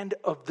hand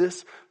of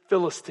this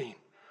Philistine.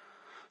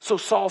 So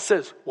Saul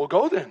says, well,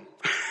 go then.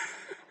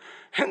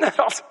 And then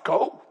I'll say,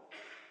 go.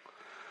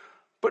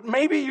 But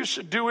maybe you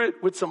should do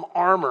it with some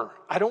armor.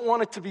 I don't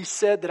want it to be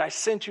said that I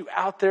sent you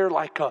out there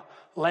like a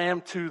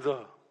lamb to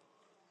the...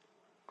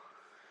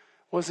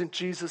 Wasn't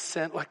Jesus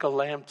sent like a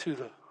lamb to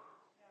the...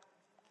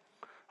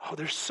 Oh,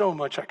 there's so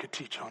much I could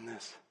teach on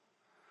this.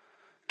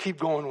 Keep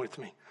going with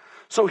me.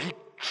 So he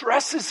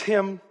dresses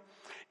him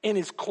in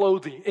his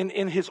clothing,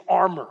 in his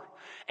armor.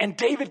 And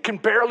David can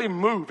barely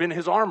move in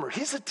his armor.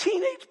 He's a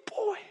teenage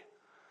boy.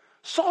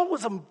 Saul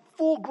was a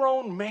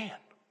full-grown man.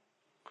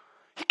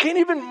 He can't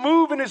even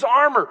move in his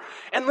armor.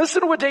 And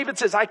listen to what David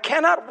says. I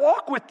cannot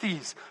walk with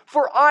these,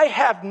 for I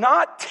have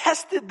not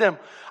tested them.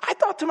 I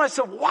thought to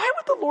myself, why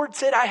would the Lord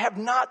say I have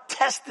not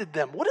tested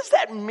them? What does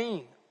that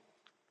mean?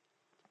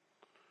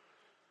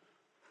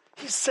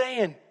 He's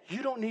saying,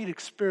 you don't need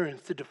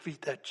experience to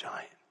defeat that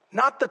giant.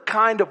 Not the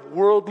kind of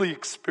worldly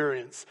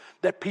experience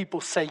that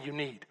people say you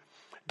need.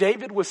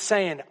 David was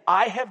saying,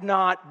 I have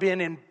not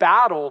been in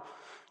battle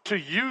to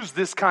use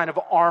this kind of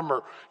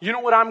armor. You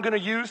know what I'm going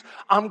to use?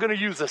 I'm going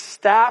to use a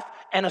staff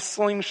and a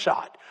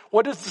slingshot.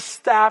 What does the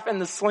staff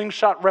and the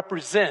slingshot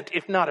represent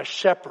if not a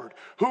shepherd?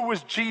 Who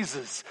was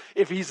Jesus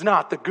if he's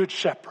not the good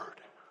shepherd?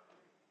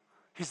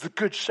 He's the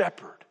good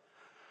shepherd.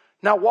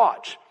 Now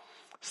watch.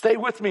 Stay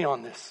with me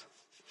on this.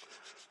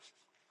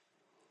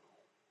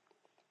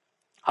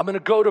 I'm going to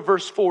go to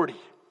verse 40.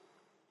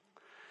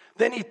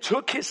 Then he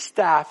took his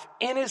staff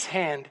in his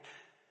hand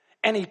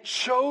and he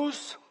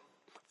chose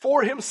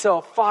for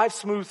himself 5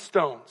 smooth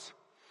stones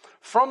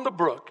from the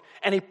brook,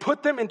 and he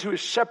put them into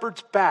his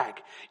shepherd's bag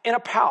in a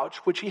pouch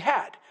which he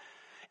had.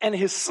 And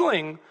his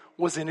sling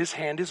was in his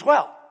hand as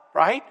well,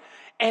 right?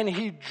 And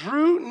he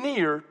drew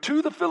near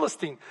to the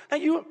Philistine. Now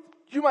you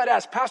might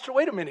ask, Pastor,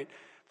 wait a minute.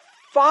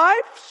 5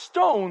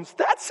 stones,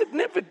 that's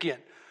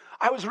significant.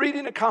 I was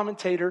reading a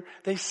commentator.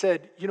 They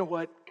said, you know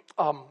what?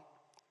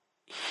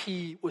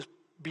 He was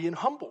being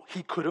humble.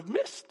 He could have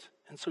missed.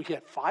 And so he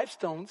had 5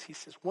 stones. He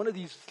says, one of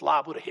these is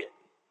liable to hit.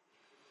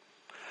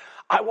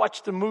 I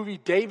watched the movie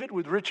David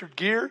with Richard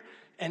Gere,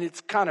 and it's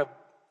kind of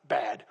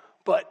bad.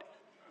 But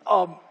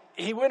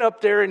he went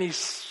up there and he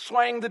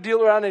swung the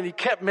deal around and he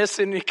kept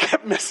missing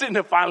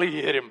and finally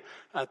he hit him.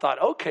 I thought,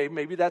 okay,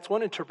 maybe that's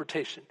one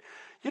interpretation.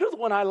 You know the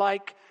one I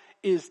like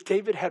is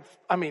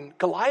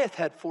Goliath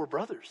had 4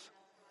 brothers.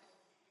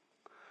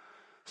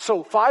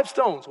 So 5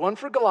 stones, 1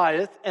 for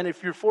Goliath, and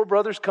if your 4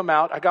 brothers come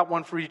out, I got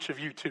 1 for each of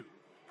you too.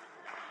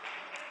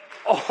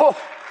 Oh.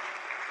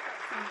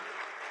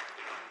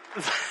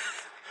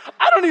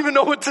 I don't even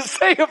know what to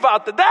say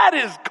about that. That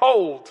is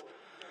cold.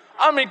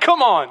 I mean,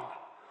 come on.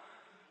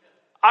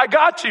 I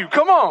got you.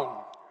 Come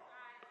on.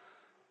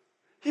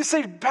 You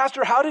say,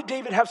 Pastor, how did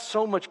David have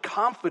so much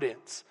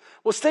confidence?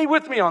 Well, stay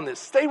with me on this.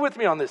 Stay with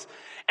me on this.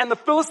 And the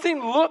Philistine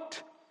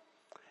looked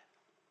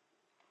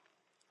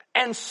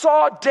and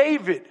saw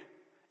David.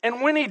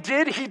 And when he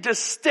did, he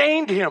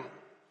disdained him.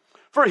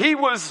 For he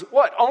was,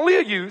 what? Only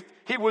a youth.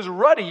 He was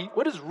ruddy.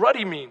 What does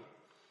ruddy mean?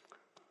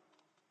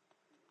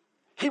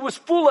 He was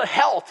full of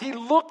health. He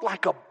looked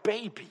like a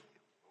baby.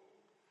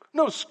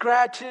 No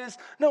scratches,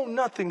 no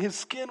nothing. His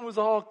skin was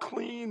all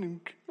clean. And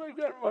I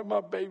got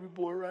my baby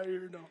boy right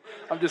here. No,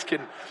 I'm just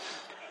kidding.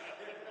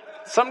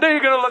 Someday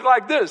you're going to look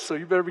like this, so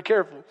you better be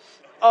careful.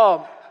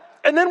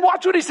 And then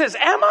watch what he says.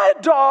 Am I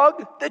a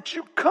dog that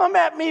you come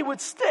at me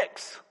with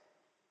sticks?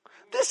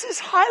 This is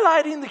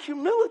highlighting the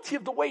humility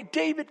of the way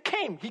David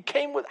came. He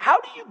came with,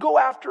 how do you go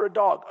after a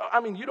dog? I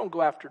mean, you don't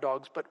go after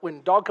dogs, but when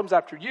a dog comes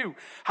after you,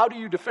 how do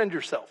you defend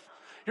yourself?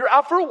 You're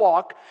out for a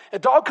walk, a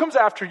dog comes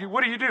after you,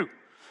 what do?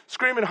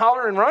 Scream and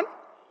holler and run?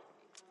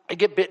 And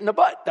get bit in the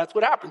butt. That's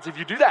what happens if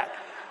you do that.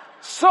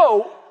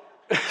 So,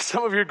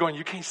 some of you are going,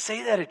 you can't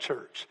say that at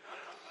church.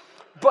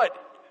 But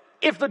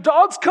if the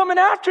dog's coming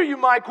after you,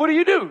 Mike, what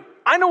do?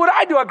 I know what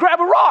I do. I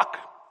grab a rock.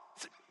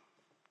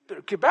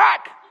 Better get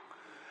back.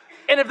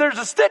 And if there's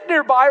a stick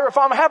nearby, or if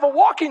I have a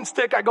walking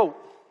stick, I go,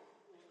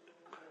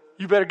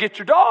 you better get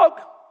your dog.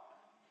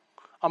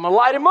 I'm going to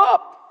light him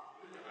up.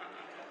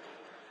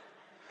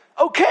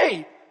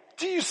 Okay,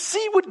 do you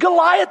see what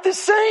Goliath is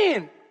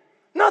saying?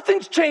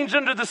 Nothing's changed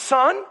under the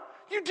sun.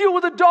 You deal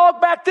with a dog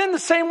back then the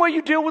same way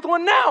you deal with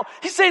one now.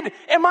 He's saying,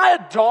 am I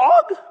a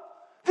dog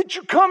that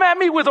you come at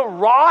me with a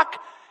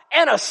rock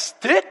and a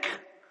stick?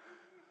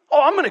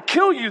 Oh, I'm going to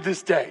kill you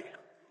this day.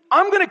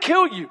 I'm going to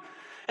kill you.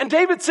 And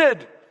David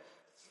said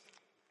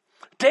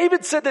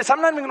this,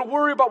 I'm not even going to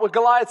worry about what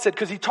Goliath said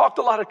because he talked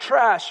a lot of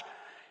trash.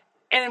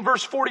 And in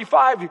verse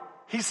 45,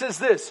 he says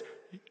this,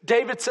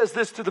 David says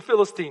this to the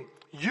Philistine.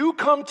 You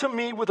come to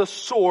me with a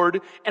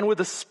sword and with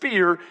a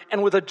spear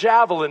and with a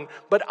javelin,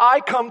 but I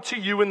come to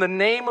you in the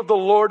name of the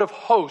Lord of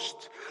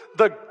hosts,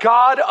 the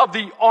God of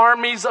the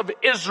armies of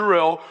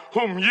Israel,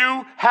 whom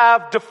you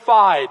have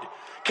defied.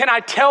 Can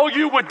I tell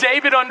you what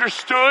David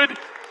understood?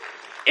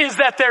 Is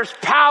that there's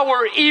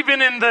power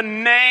even in the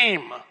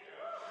name.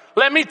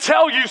 Let me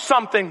tell you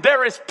something.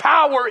 There is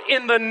power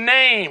in the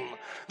name.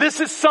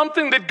 This is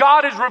something that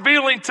God is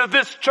revealing to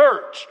this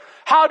church.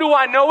 How do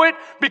I know it?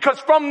 Because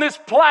from this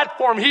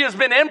platform, he has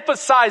been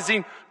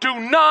emphasizing, do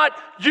not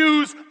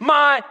use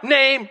my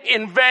name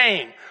in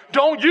vain.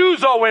 Don't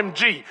use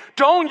OMG.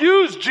 Don't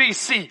use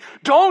GC.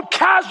 Don't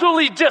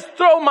casually just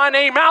throw my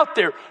name out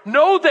there.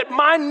 Know that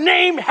my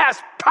name has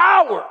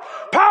power.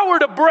 Power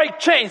to break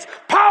chains.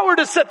 Power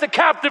to set the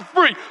captive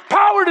free.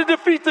 Power to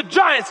defeat the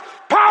giants.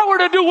 Power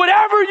to do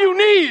whatever you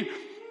need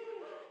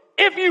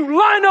if you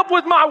line up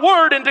with my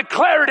word and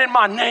declare it in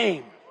my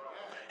name.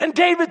 And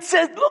David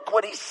said, look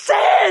what he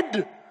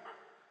said.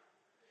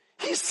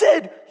 He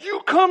said,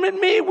 you come at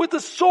me with a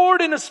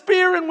sword and a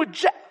spear and with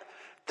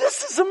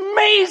this is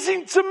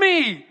amazing to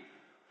me.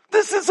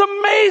 This is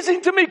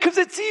amazing to me because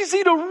it's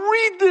easy to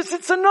read this.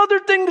 It's another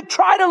thing to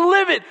try to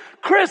live it.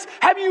 Chris,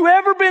 have you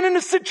ever been in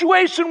a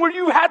situation where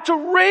you had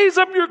to raise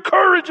up your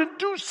courage and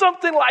do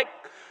something like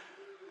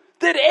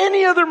that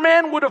any other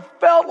man would have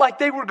felt like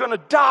they were going to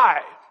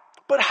die?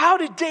 But how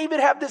did David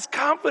have this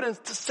confidence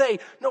to say,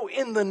 no,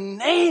 in the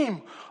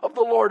name of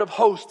the Lord of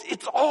hosts,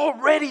 it's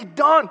already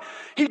done.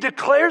 He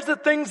declares the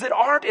things that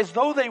aren't as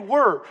though they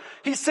were.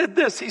 He said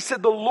this, he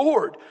said, the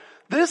Lord,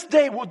 this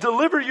day will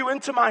deliver you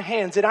into my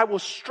hands, and I will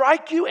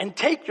strike you and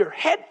take your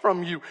head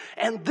from you.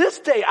 And this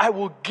day I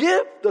will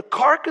give the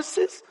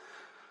carcasses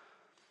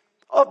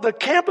of the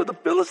camp of the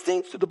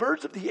Philistines to the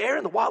birds of the air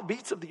and the wild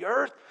beasts of the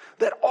earth,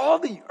 that all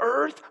the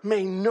earth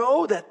may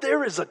know that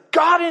there is a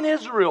God in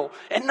Israel.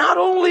 And not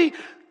only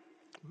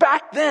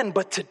back then,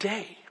 but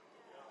today.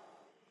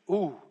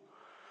 Ooh.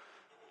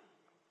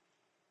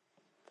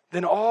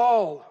 Then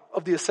all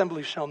of the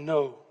assembly shall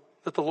know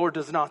that the Lord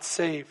does not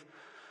save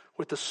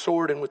with the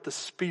sword and with the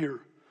spear,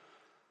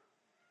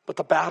 but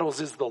the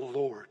battles is the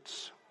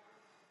Lord's.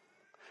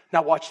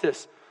 Now watch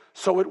this.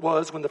 So it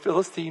was when the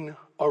Philistine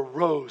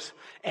arose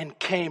and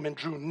came and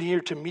drew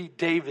near to meet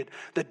David,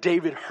 that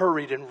David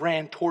hurried and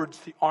ran towards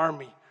the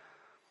army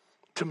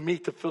to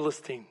meet the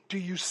Philistine. Do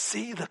you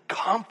see the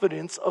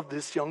confidence of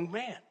this young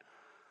man?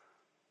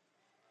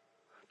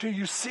 Do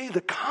you see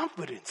the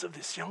confidence of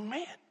this young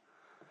man?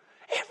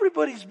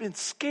 Everybody's been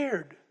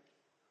scared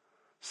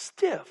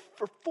stiff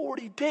for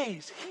 40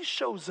 days. He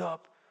shows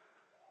up.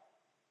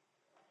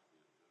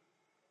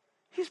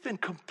 He's been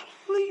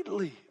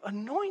completely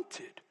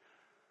anointed.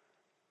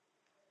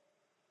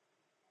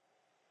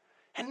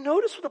 And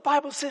notice what the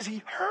Bible says,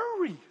 he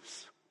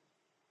hurries.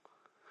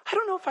 I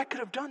don't know if I could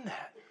have done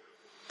that.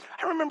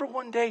 I remember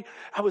one day,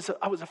 I was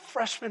a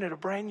freshman at a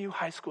brand new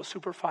high school,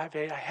 Super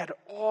 5A. I had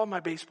all my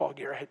baseball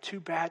gear. I had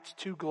 2 bats,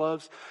 2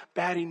 gloves,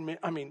 batting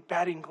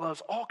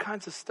gloves, all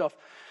kinds of stuff.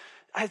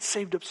 I had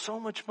saved up so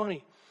much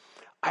money.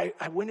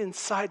 I went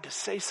inside to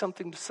say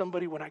something to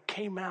somebody. When I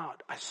came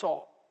out, I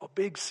saw a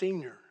big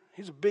senior.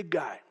 He's a big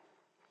guy.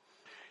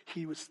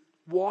 He was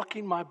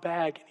walking my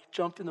bag, and he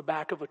jumped in the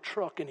back of a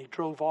truck, and he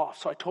drove off.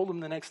 So I told him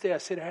the next day, I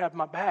said, I have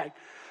my bag.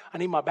 I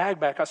need my bag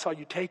back. I saw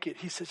you take it.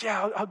 He says,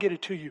 yeah, I'll get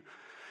it to you.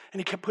 And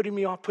he kept putting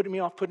me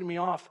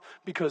off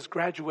because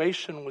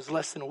graduation was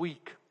less than a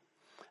week.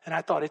 And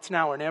I thought, it's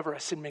now or never. I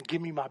said, man,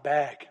 give me my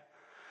bag.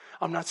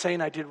 I'm not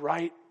saying I did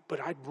right,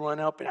 but I'd run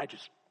up and I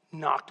just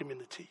knocked him in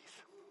the teeth.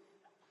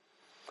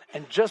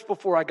 And just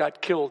before I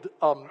got killed,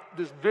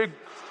 this big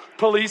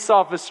police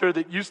officer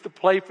that used to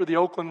play for the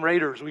Oakland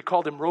Raiders, we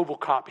called him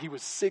RoboCop. He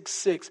was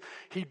 6'6".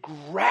 He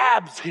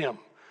grabs him.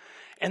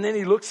 And then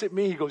he looks at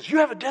me. He goes, you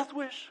have a death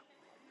wish?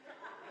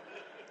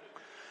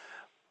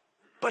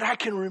 But I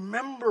can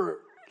remember,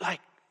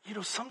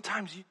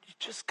 sometimes you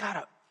just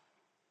gotta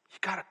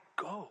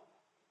go.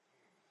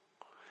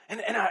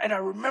 And I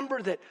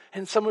remember that,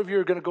 and some of you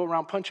are going to go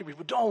around punching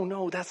people.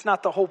 No, that's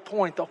not the whole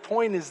point. The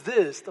point is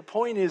this. The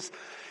point is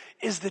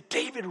that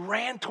David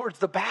ran towards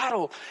the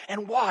battle.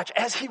 And watch,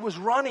 as he was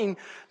running,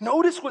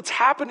 notice what's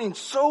happening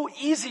so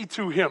easy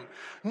to him.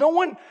 No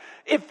one,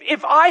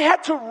 if I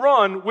had to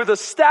run with a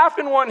staff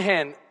in one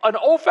hand, an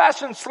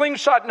old-fashioned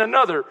slingshot in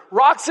another,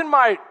 rocks in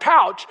my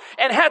pouch,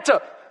 and had to,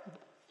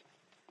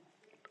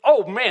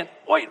 oh man,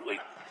 wait,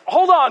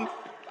 hold on,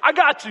 I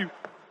got you.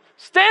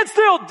 Stand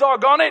still,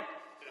 doggone it.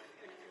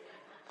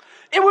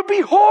 It would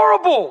be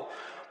horrible.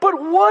 But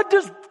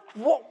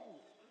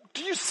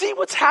do you see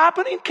what's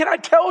happening? Can I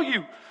tell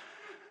you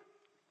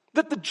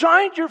that the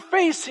giant you're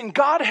facing,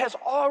 God has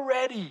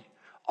already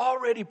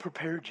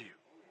prepared you.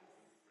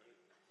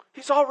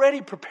 He's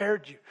already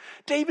prepared you.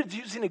 David's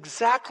using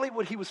exactly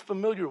what he was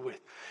familiar with.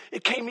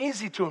 It came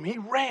easy to him. He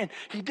ran.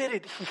 He did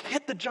it. He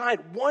hit the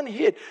giant. One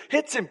hit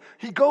hits him.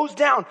 He goes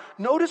down.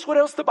 Notice what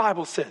else the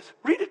Bible says.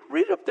 Read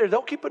it up there.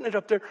 They'll keep putting it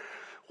up there.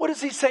 What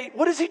does he say?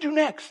 What does he do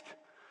next?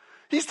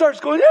 He starts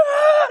going,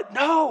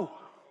 no.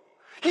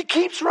 He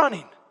keeps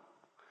running.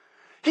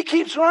 He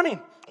keeps running.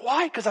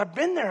 Why? Because I've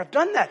been there. I've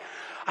done that.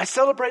 I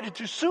celebrated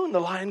too soon. The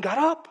lion got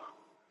up.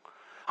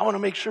 I want to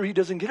make sure he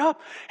doesn't get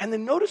up. And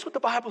then notice what the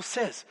Bible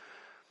says.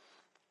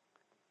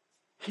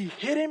 He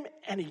hit him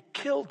and he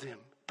killed him.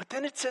 But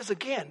then it says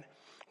again,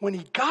 when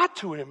he got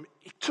to him,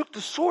 he took the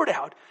sword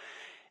out.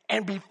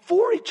 And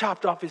before he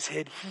chopped off his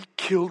head, he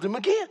killed him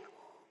again.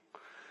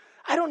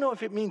 I don't know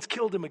if it means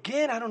killed him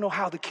again. I don't know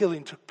how the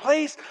killing took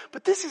place.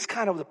 But this is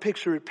kind of the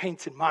picture it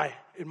paints in my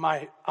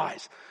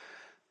eyes.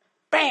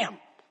 Bam!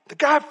 The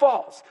guy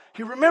falls.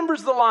 He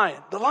remembers the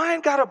lion. The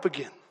lion got up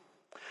again.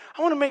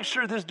 I want to make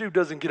sure this dude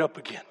doesn't get up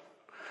again.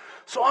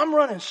 So I'm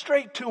running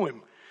straight to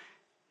him.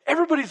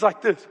 Everybody's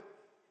like this.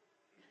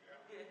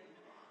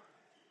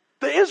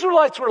 The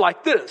Israelites were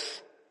like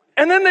this.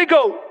 And then they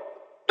go,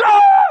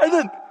 ah! And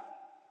then,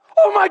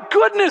 oh my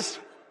goodness.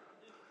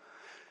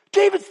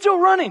 David's still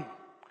running.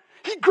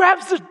 He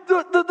grabs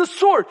the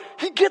sword.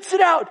 He gets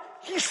it out.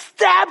 He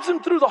stabs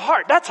him through the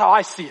heart. That's how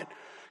I see it.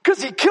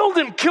 Because he killed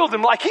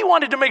him like he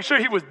wanted to make sure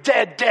he was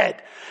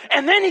dead.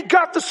 And then he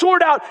got the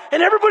sword out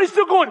and everybody's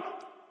still going.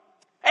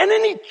 And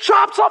then he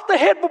chops off the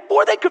head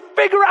before they could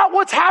figure out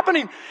what's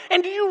happening.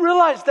 And do you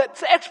realize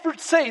that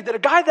experts say that a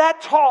guy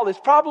that tall is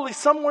probably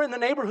somewhere in the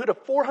neighborhood of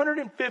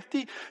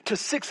 450 to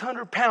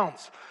 600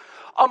 pounds.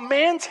 A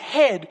man's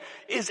head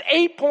is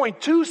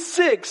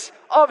 8.26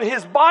 of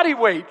his body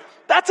weight.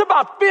 That's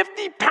about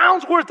 50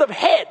 pounds worth of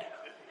head.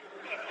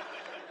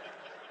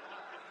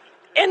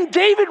 And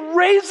David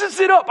raises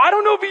it up. I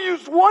don't know if he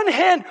used one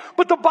hand,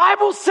 but the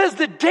Bible says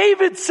that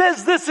David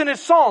says this in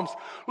his Psalms.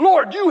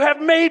 Lord, you have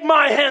made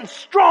my hands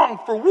strong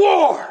for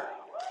war.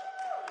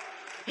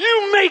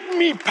 You make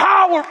me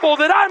powerful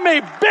that I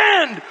may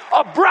bend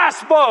a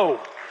brass bow,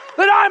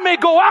 that I may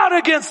go out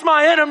against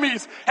my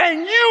enemies. And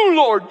you,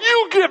 Lord,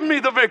 you give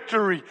me the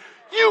victory.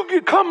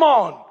 Come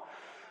on.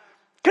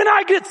 Can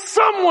I get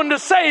someone to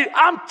say,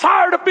 I'm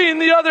tired of being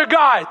the other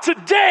guy?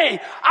 Today,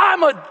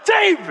 I'm a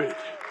David.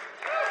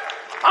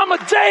 I'm a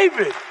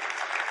David.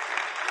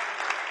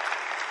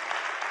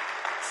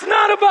 It's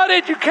not about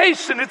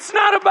education. It's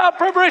not about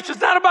preparation.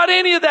 It's not about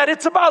any of that.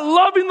 It's about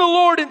loving the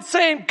Lord and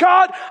saying,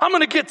 God, I'm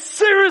going to get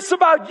serious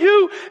about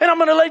you and I'm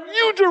going to let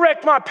you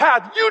direct my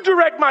path. You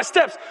direct my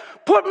steps.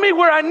 Put me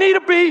where I need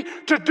to be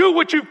to do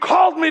what you've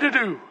called me to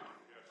do.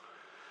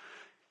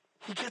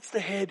 He gets the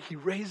head. He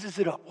raises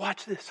it up.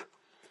 Watch this.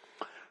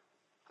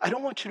 I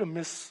don't want you to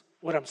miss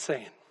what I'm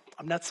saying.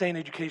 I'm not saying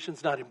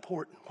education's not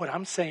important. What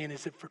I'm saying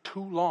is that for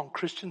too long,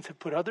 Christians have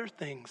put other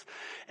things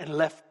and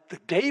left the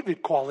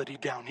David quality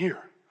down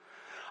here.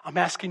 I'm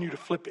asking you to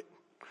flip it.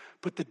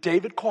 Put the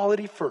David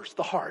quality first,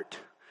 the heart,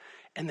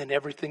 and then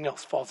everything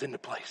else falls into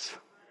place.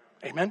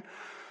 Amen?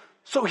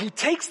 So he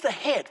takes the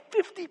head,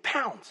 50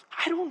 pounds.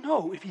 I don't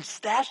know if he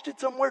stashed it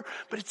somewhere,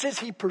 but it says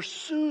he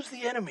pursues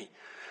the enemy.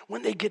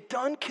 When they get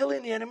done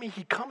killing the enemy,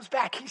 he comes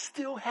back. He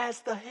still has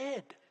the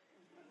head.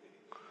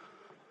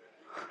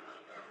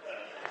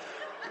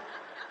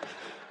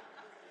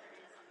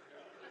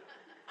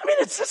 I mean,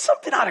 it's just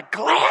something out of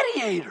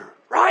Gladiator,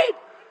 right?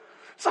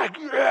 It's like,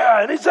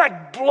 yeah, and it's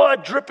like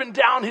blood dripping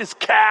down his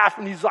calf,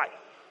 and he's like,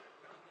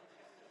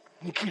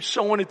 he keeps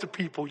showing it to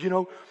people, you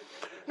know.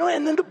 No,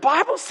 and then the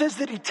Bible says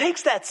that he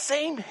takes that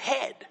same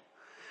head,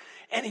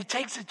 and he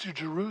takes it to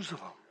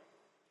Jerusalem.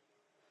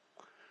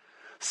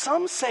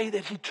 Some say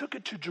that he took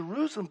it to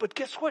Jerusalem, but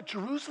guess what?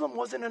 Jerusalem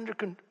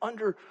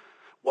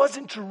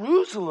wasn't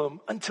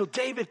Jerusalem until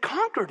David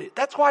conquered it.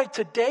 That's why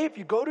today, if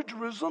you go to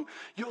Jerusalem,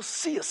 you'll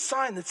see a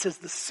sign that says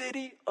the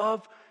city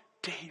of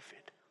David.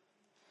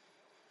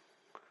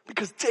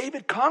 Because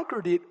David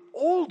conquered it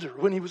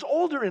when he was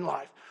older in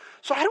life.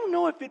 So I don't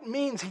know if it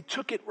means he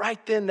took it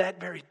right then that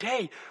very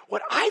day.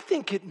 What I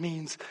think it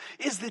means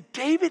is that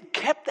David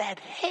kept that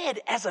head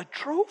as a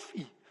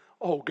trophy.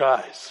 Oh,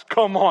 guys,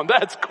 come on,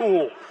 that's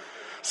cool.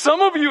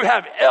 Some of you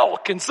have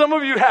elk, and some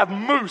of you have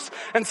moose,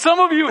 and some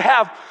of you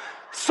have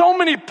so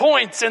many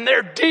points and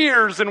they're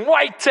deers and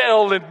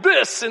whitetail and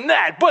this and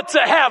that. But to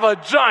have a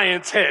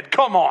giant's head,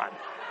 come on.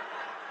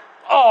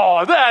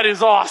 Oh, that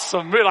is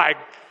awesome. Be like,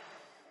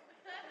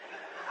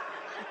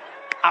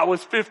 I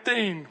was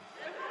 15.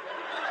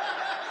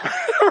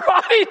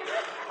 Right?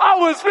 I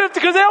was 15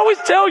 because they always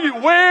tell you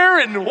where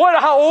and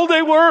how old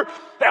they were.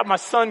 Yeah, my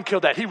son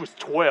killed that. He was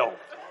 12.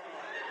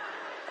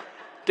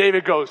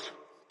 David goes,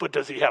 but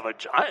does he have a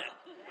giant?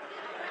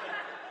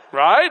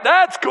 Right?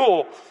 That's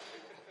cool.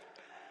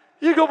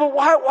 You go, but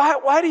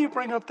why do you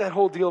bring up that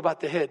whole deal about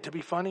the head? To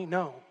be funny?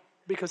 No.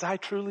 Because I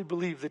truly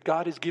believe that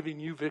God is giving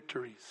you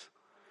victories.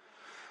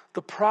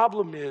 The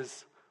problem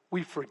is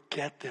we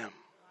forget them.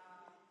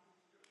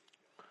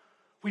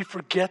 We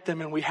forget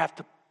them and we have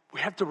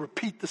to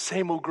repeat the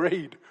same old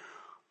grade.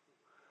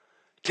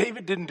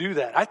 David didn't do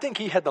that. I think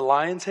he had the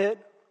lion's head.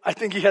 I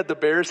think he had the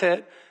bear's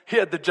head. He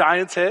had the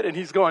giant's head. And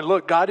he's going,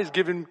 look, God is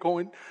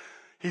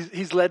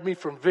he's led me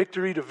from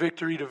victory to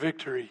victory to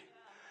victory.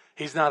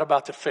 He's not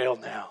about to fail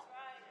now.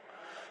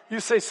 You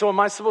say, so am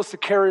I supposed to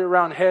carry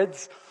around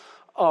heads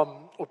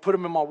or put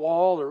them in my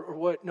wall or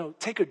what? No,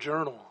 take a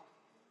journal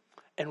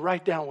and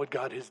write down what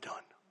God has done.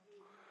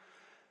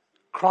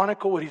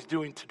 Chronicle what he's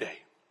doing today.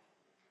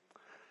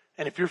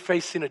 And if you're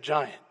facing a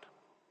giant,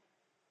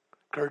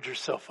 gird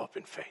yourself up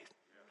in faith.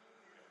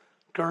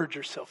 Gird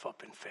yourself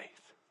up in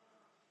faith.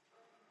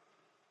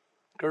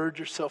 Gird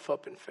yourself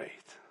up in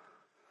faith.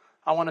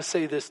 I want to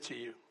say this to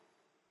you.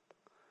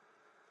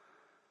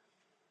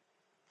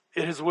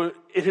 It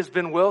has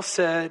been well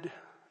said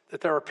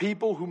that there are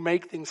people who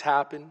make things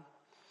happen,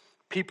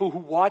 people who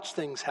watch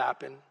things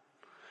happen,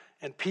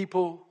 and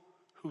people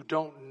who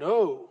don't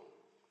know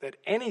that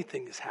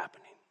anything is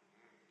happening.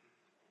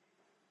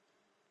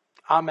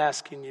 I'm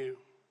asking you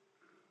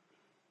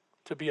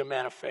to be a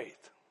man of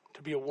faith,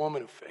 to be a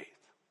woman of faith.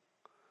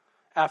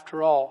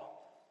 After all,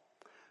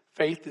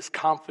 faith is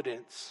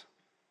confidence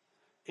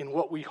in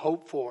what we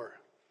hope for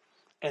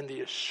and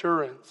the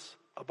assurance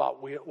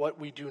about what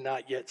we do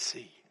not yet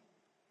see.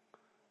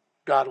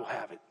 God will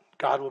have it.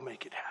 God will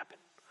make it happen.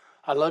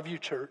 I love you,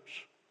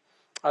 church.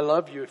 I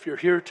love you. If you're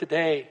here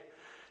today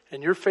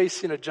and you're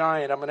facing a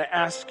giant, I'm going to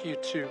ask you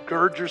to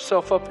gird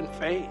yourself up in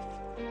faith.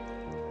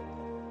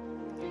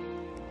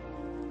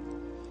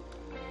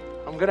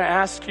 I'm going to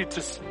ask you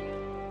to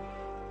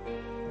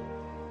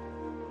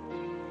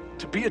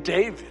be a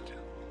David.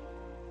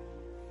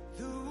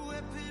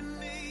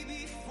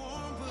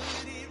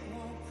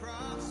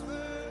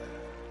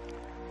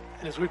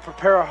 And as we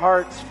prepare our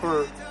hearts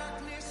for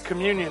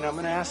communion, I'm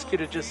going to ask you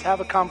to just have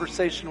a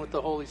conversation with the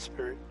Holy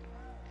Spirit.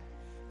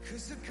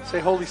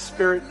 Say, Holy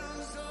Spirit,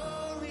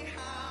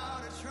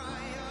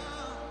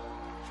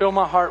 fill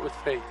my heart with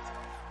faith.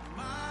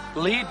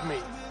 Lead me,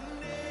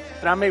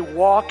 that I may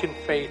walk in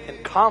faith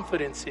and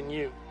confidence in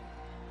you.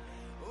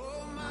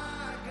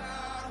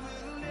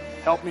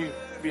 Help me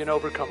be an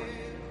overcomer.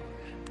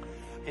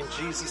 In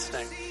Jesus'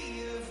 name.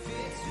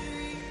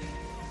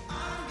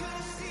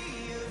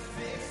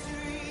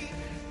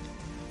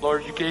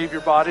 Lord, you gave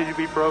your body to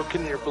be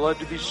broken, your blood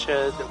to be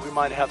shed, that we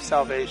might have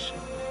salvation.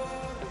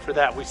 And for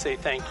that we say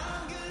thank you.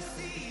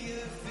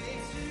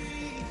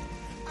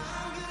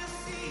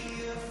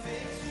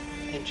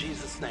 In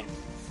Jesus' name.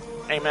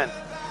 Amen.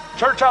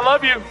 Church, I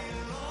love you.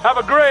 Have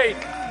a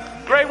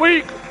great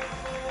week.